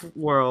FNAF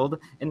world,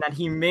 and that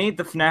he made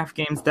the FNAF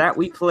games that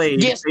we played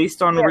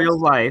based on real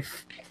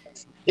life.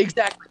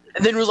 Exactly.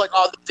 And then it was like,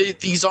 oh,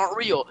 these aren't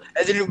real.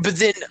 And then, but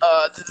then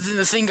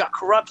the thing got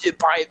corrupted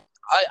by.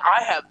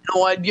 I have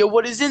no idea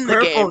what is in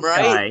the game,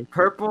 right?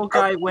 Purple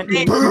Guy went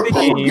into the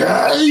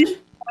game.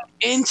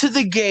 Into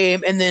the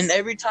game, and then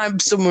every time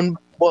someone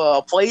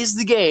plays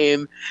the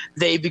game,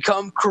 they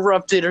become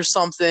corrupted or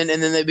something,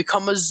 and then they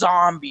become a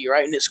zombie,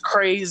 right? And it's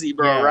crazy,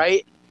 bro, Yeah.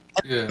 right?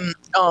 Yeah.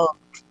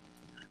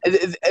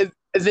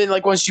 And then,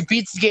 like, once you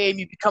beat the game,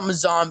 you become a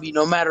zombie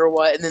no matter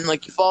what, and then,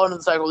 like, you fall into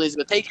the cycle. He's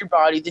gonna take your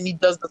body, then he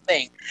does the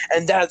thing,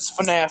 and that's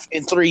FNAF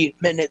in 3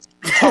 minutes.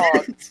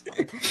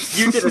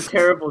 You did a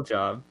terrible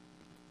job.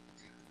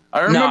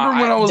 I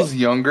remember when I was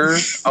younger,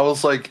 I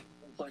was like,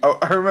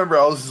 I remember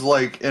I was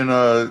like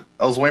I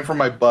was waiting for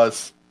my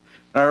bus,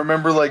 and I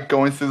remember like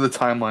going through the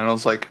timeline. I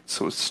was like,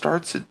 so it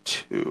starts at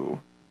 2,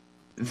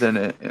 then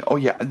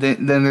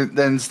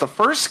then it's the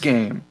first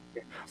game,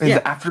 and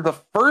after the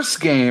first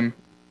game,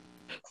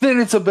 then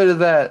it's a bit of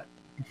that.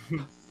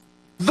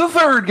 The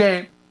third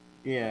game.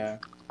 Yeah.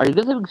 Are you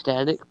guys having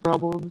static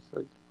problems?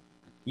 Like,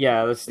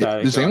 Yeah, that's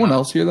static. Does anyone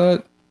else hear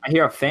that? I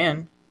hear a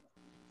fan.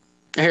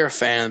 I hear a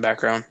fan in the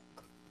background.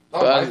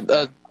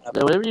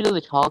 whenever you do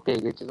the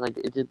talking, it's just like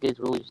it just gets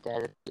really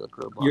static, like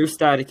robot. You're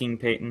staticking,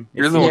 Peyton.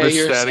 You're the one who's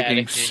you're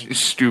staticking,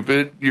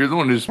 stupid. You're the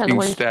one who's Kinda being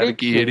like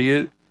staticky, fiction.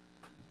 idiot.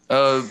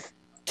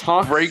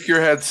 Talk. Break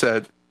your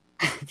headset.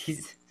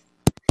 He's-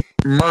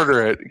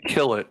 Murder it.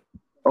 Kill it.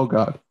 Oh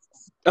god.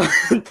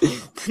 I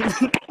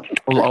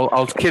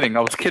was kidding.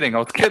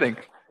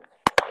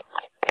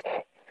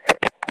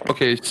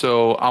 Okay,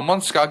 so I'm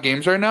on Scott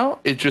Games right now.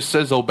 It just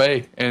says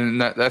obey, and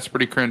that's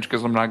pretty cringe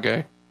because I'm not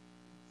gay.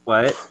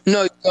 What?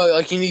 No,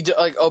 like you need to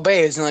like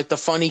obey, isn't like the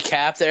funny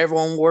cap that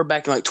everyone wore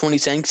back in like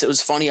 2010 because it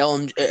was funny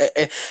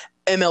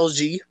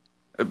MLG.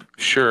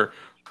 Sure.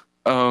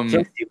 Jesse,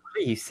 what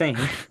are you saying?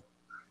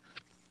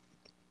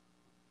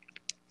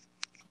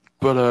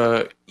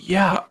 But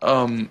yeah.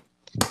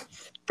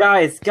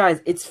 Guys,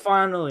 it's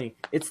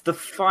the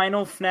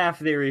final FNAF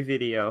theory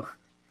video.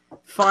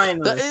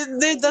 Finally.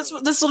 That's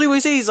literally what he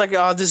says. He's like,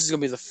 oh, this is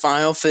gonna be the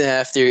final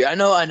FNAF theory. I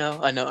know.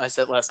 I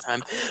said last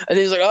time. And then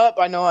he's like, oh,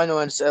 I know.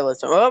 I said last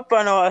time. Oh,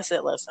 I know. I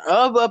said last time.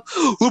 Oh.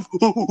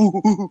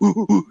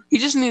 He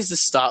just needs to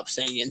stop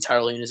saying it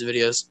entirely in his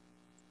videos.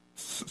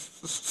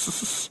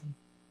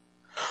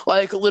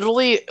 Like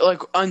literally,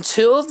 like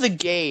until the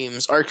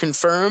games are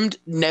confirmed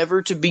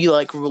never to be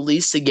like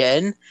released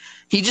again,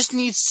 he just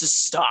needs to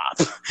stop.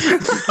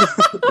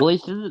 Well,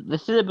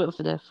 this is about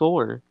FNAF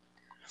 4.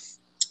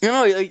 You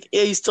know, like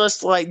he still has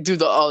to like do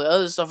all the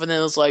other stuff, and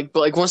then it's like, but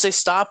like once they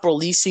stop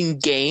releasing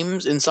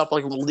games and stop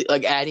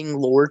like adding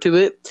lore to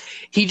it,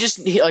 he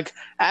like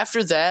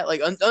after that,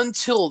 like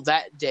until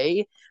that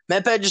day,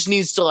 MatPat just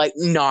needs to like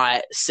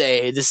not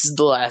say this is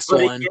the last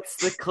But one. it gets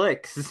the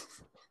clicks.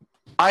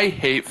 I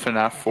hate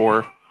FNAF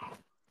 4.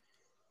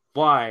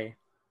 Why?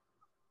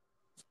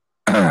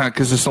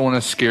 because it's the one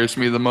that scares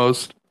me the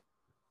most.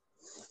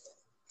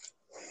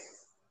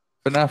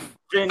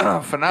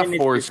 FNAF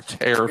 4 is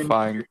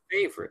terrifying. Your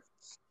favorite.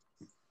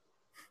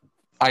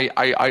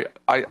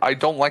 I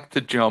don't like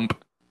to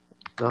jump.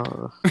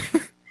 FNAF.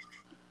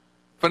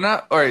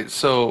 All right,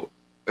 so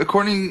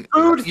according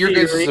your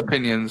guys'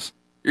 opinions,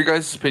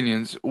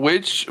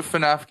 which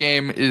FNAF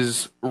game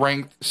is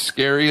ranked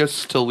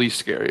scariest to least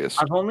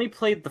scariest? I've only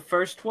played the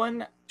first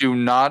one. Do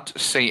not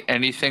say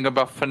anything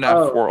about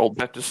FNAF World.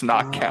 That does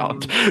not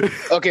count.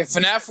 Okay,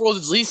 FNAF World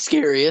is least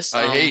scariest.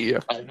 I hate you.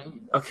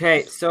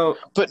 Okay, so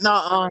But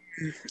not.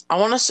 I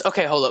want to.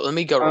 Okay, hold up. Let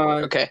me go. Real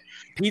quick. Okay.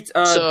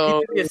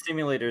 Pizzeria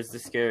Simulator is the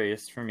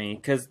scariest for me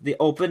because the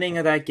opening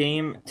of that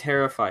game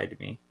terrified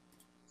me.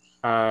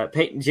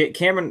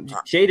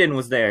 Jaden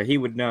was there; he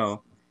would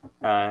know.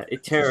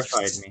 It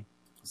terrified me.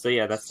 So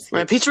yeah, that's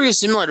Man, Pizzeria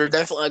Simulator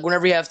definitely. Like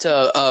whenever you have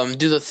to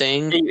do the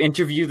thing, you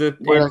interview the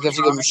where like you have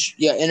to go,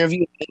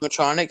 interview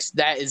animatronics.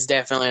 That is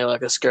definitely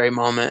like a scary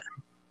moment.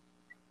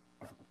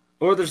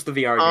 Or there's the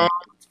VR game.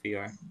 It's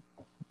VR.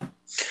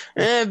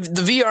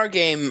 The VR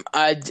game,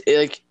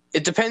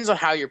 it depends on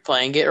how you're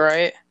playing it,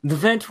 right? The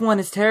vent one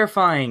is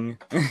terrifying.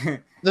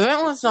 The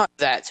vent one's not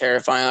that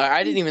terrifying.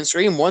 I didn't even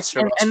scream once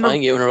when I was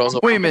playing it. When I was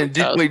wait a minute,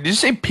 did you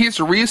say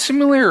Pizzeria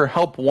Simulator or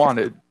Help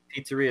Wanted?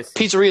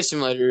 Pizzeria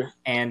Simulator.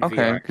 And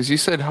okay, because you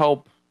said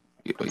Help.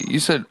 You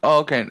said,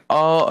 okay.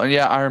 Oh,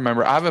 yeah, I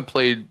remember. I haven't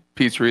played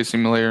Pizzeria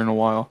Simulator in a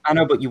while. I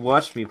know, but you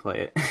watched me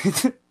play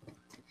it.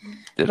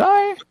 Did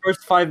I? The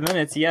first 5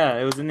 minutes, yeah.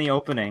 It was in the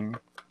opening.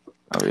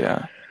 Oh,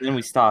 yeah. And then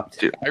we stopped.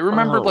 Dude, I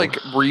remember,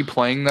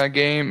 replaying that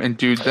game, and,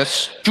 dude, that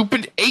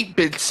stupid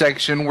 8-bit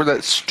section where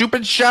that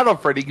stupid Shadow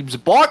Freddy keeps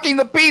blocking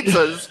the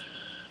pizzas.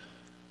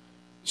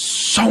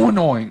 So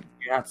annoying.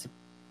 Yeah,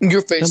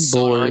 your face is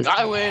so annoying.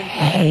 I win.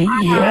 Hey,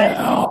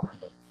 yeah.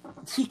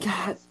 You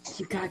got.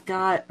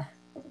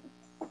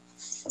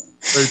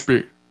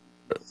 8-bit.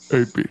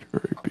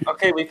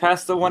 Okay, we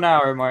passed the 1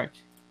 hour mark.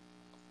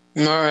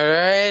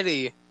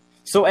 Alrighty.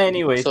 So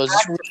anyway, we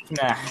just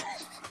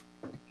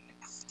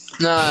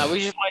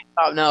might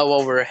stop now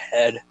while we're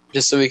ahead,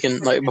 just so we can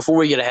before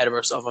we get ahead of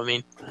ourselves. I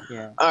mean,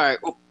 yeah. All right.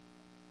 Well,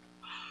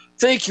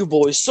 thank you,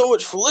 boys, so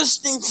much for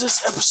listening to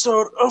this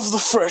episode of the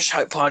Fresh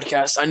Hype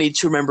Podcast. I need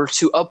to remember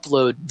to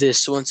upload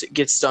this once it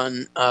gets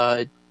done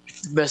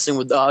messing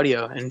with the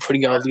audio and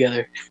putting it all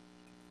together.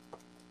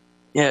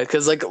 Yeah,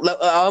 because I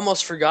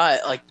almost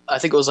forgot. I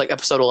think it was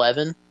episode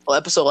 11. Well,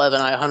 episode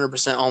 11, I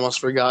 100% almost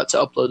forgot to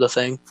upload the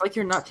thing. It's like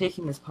you're not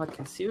taking this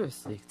podcast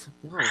seriously. It's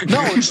no,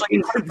 it's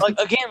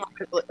again,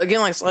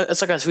 it's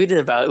like I tweeted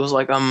about. It was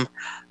I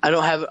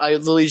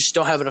literally just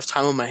don't have enough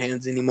time on my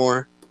hands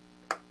anymore.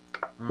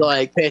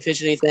 To, pay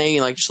attention to anything,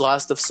 and just a lot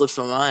of stuff slips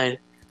my mind.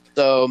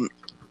 So,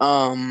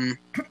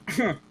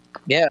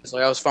 yeah, so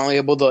I was finally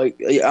able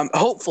to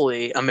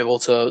hopefully I'm able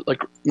to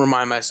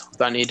remind myself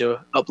that I need to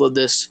upload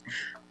this.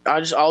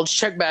 I'll just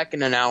check back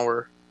in an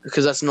hour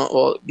because that's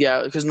not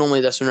because normally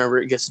that's whenever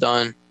it gets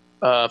done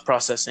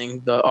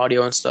processing the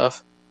audio and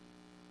stuff.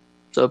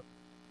 So,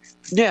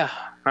 yeah,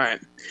 all right.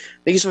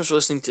 Thank you so much for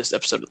listening to this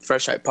episode of the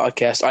Fresh Hype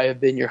Podcast. I have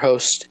been your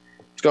host,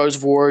 Scars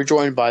of War,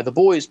 joined by the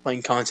boys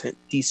playing content,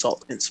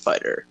 D-Salt and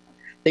Spider.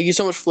 Thank you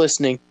so much for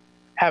listening.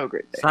 Have a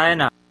great day.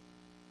 Sayonara.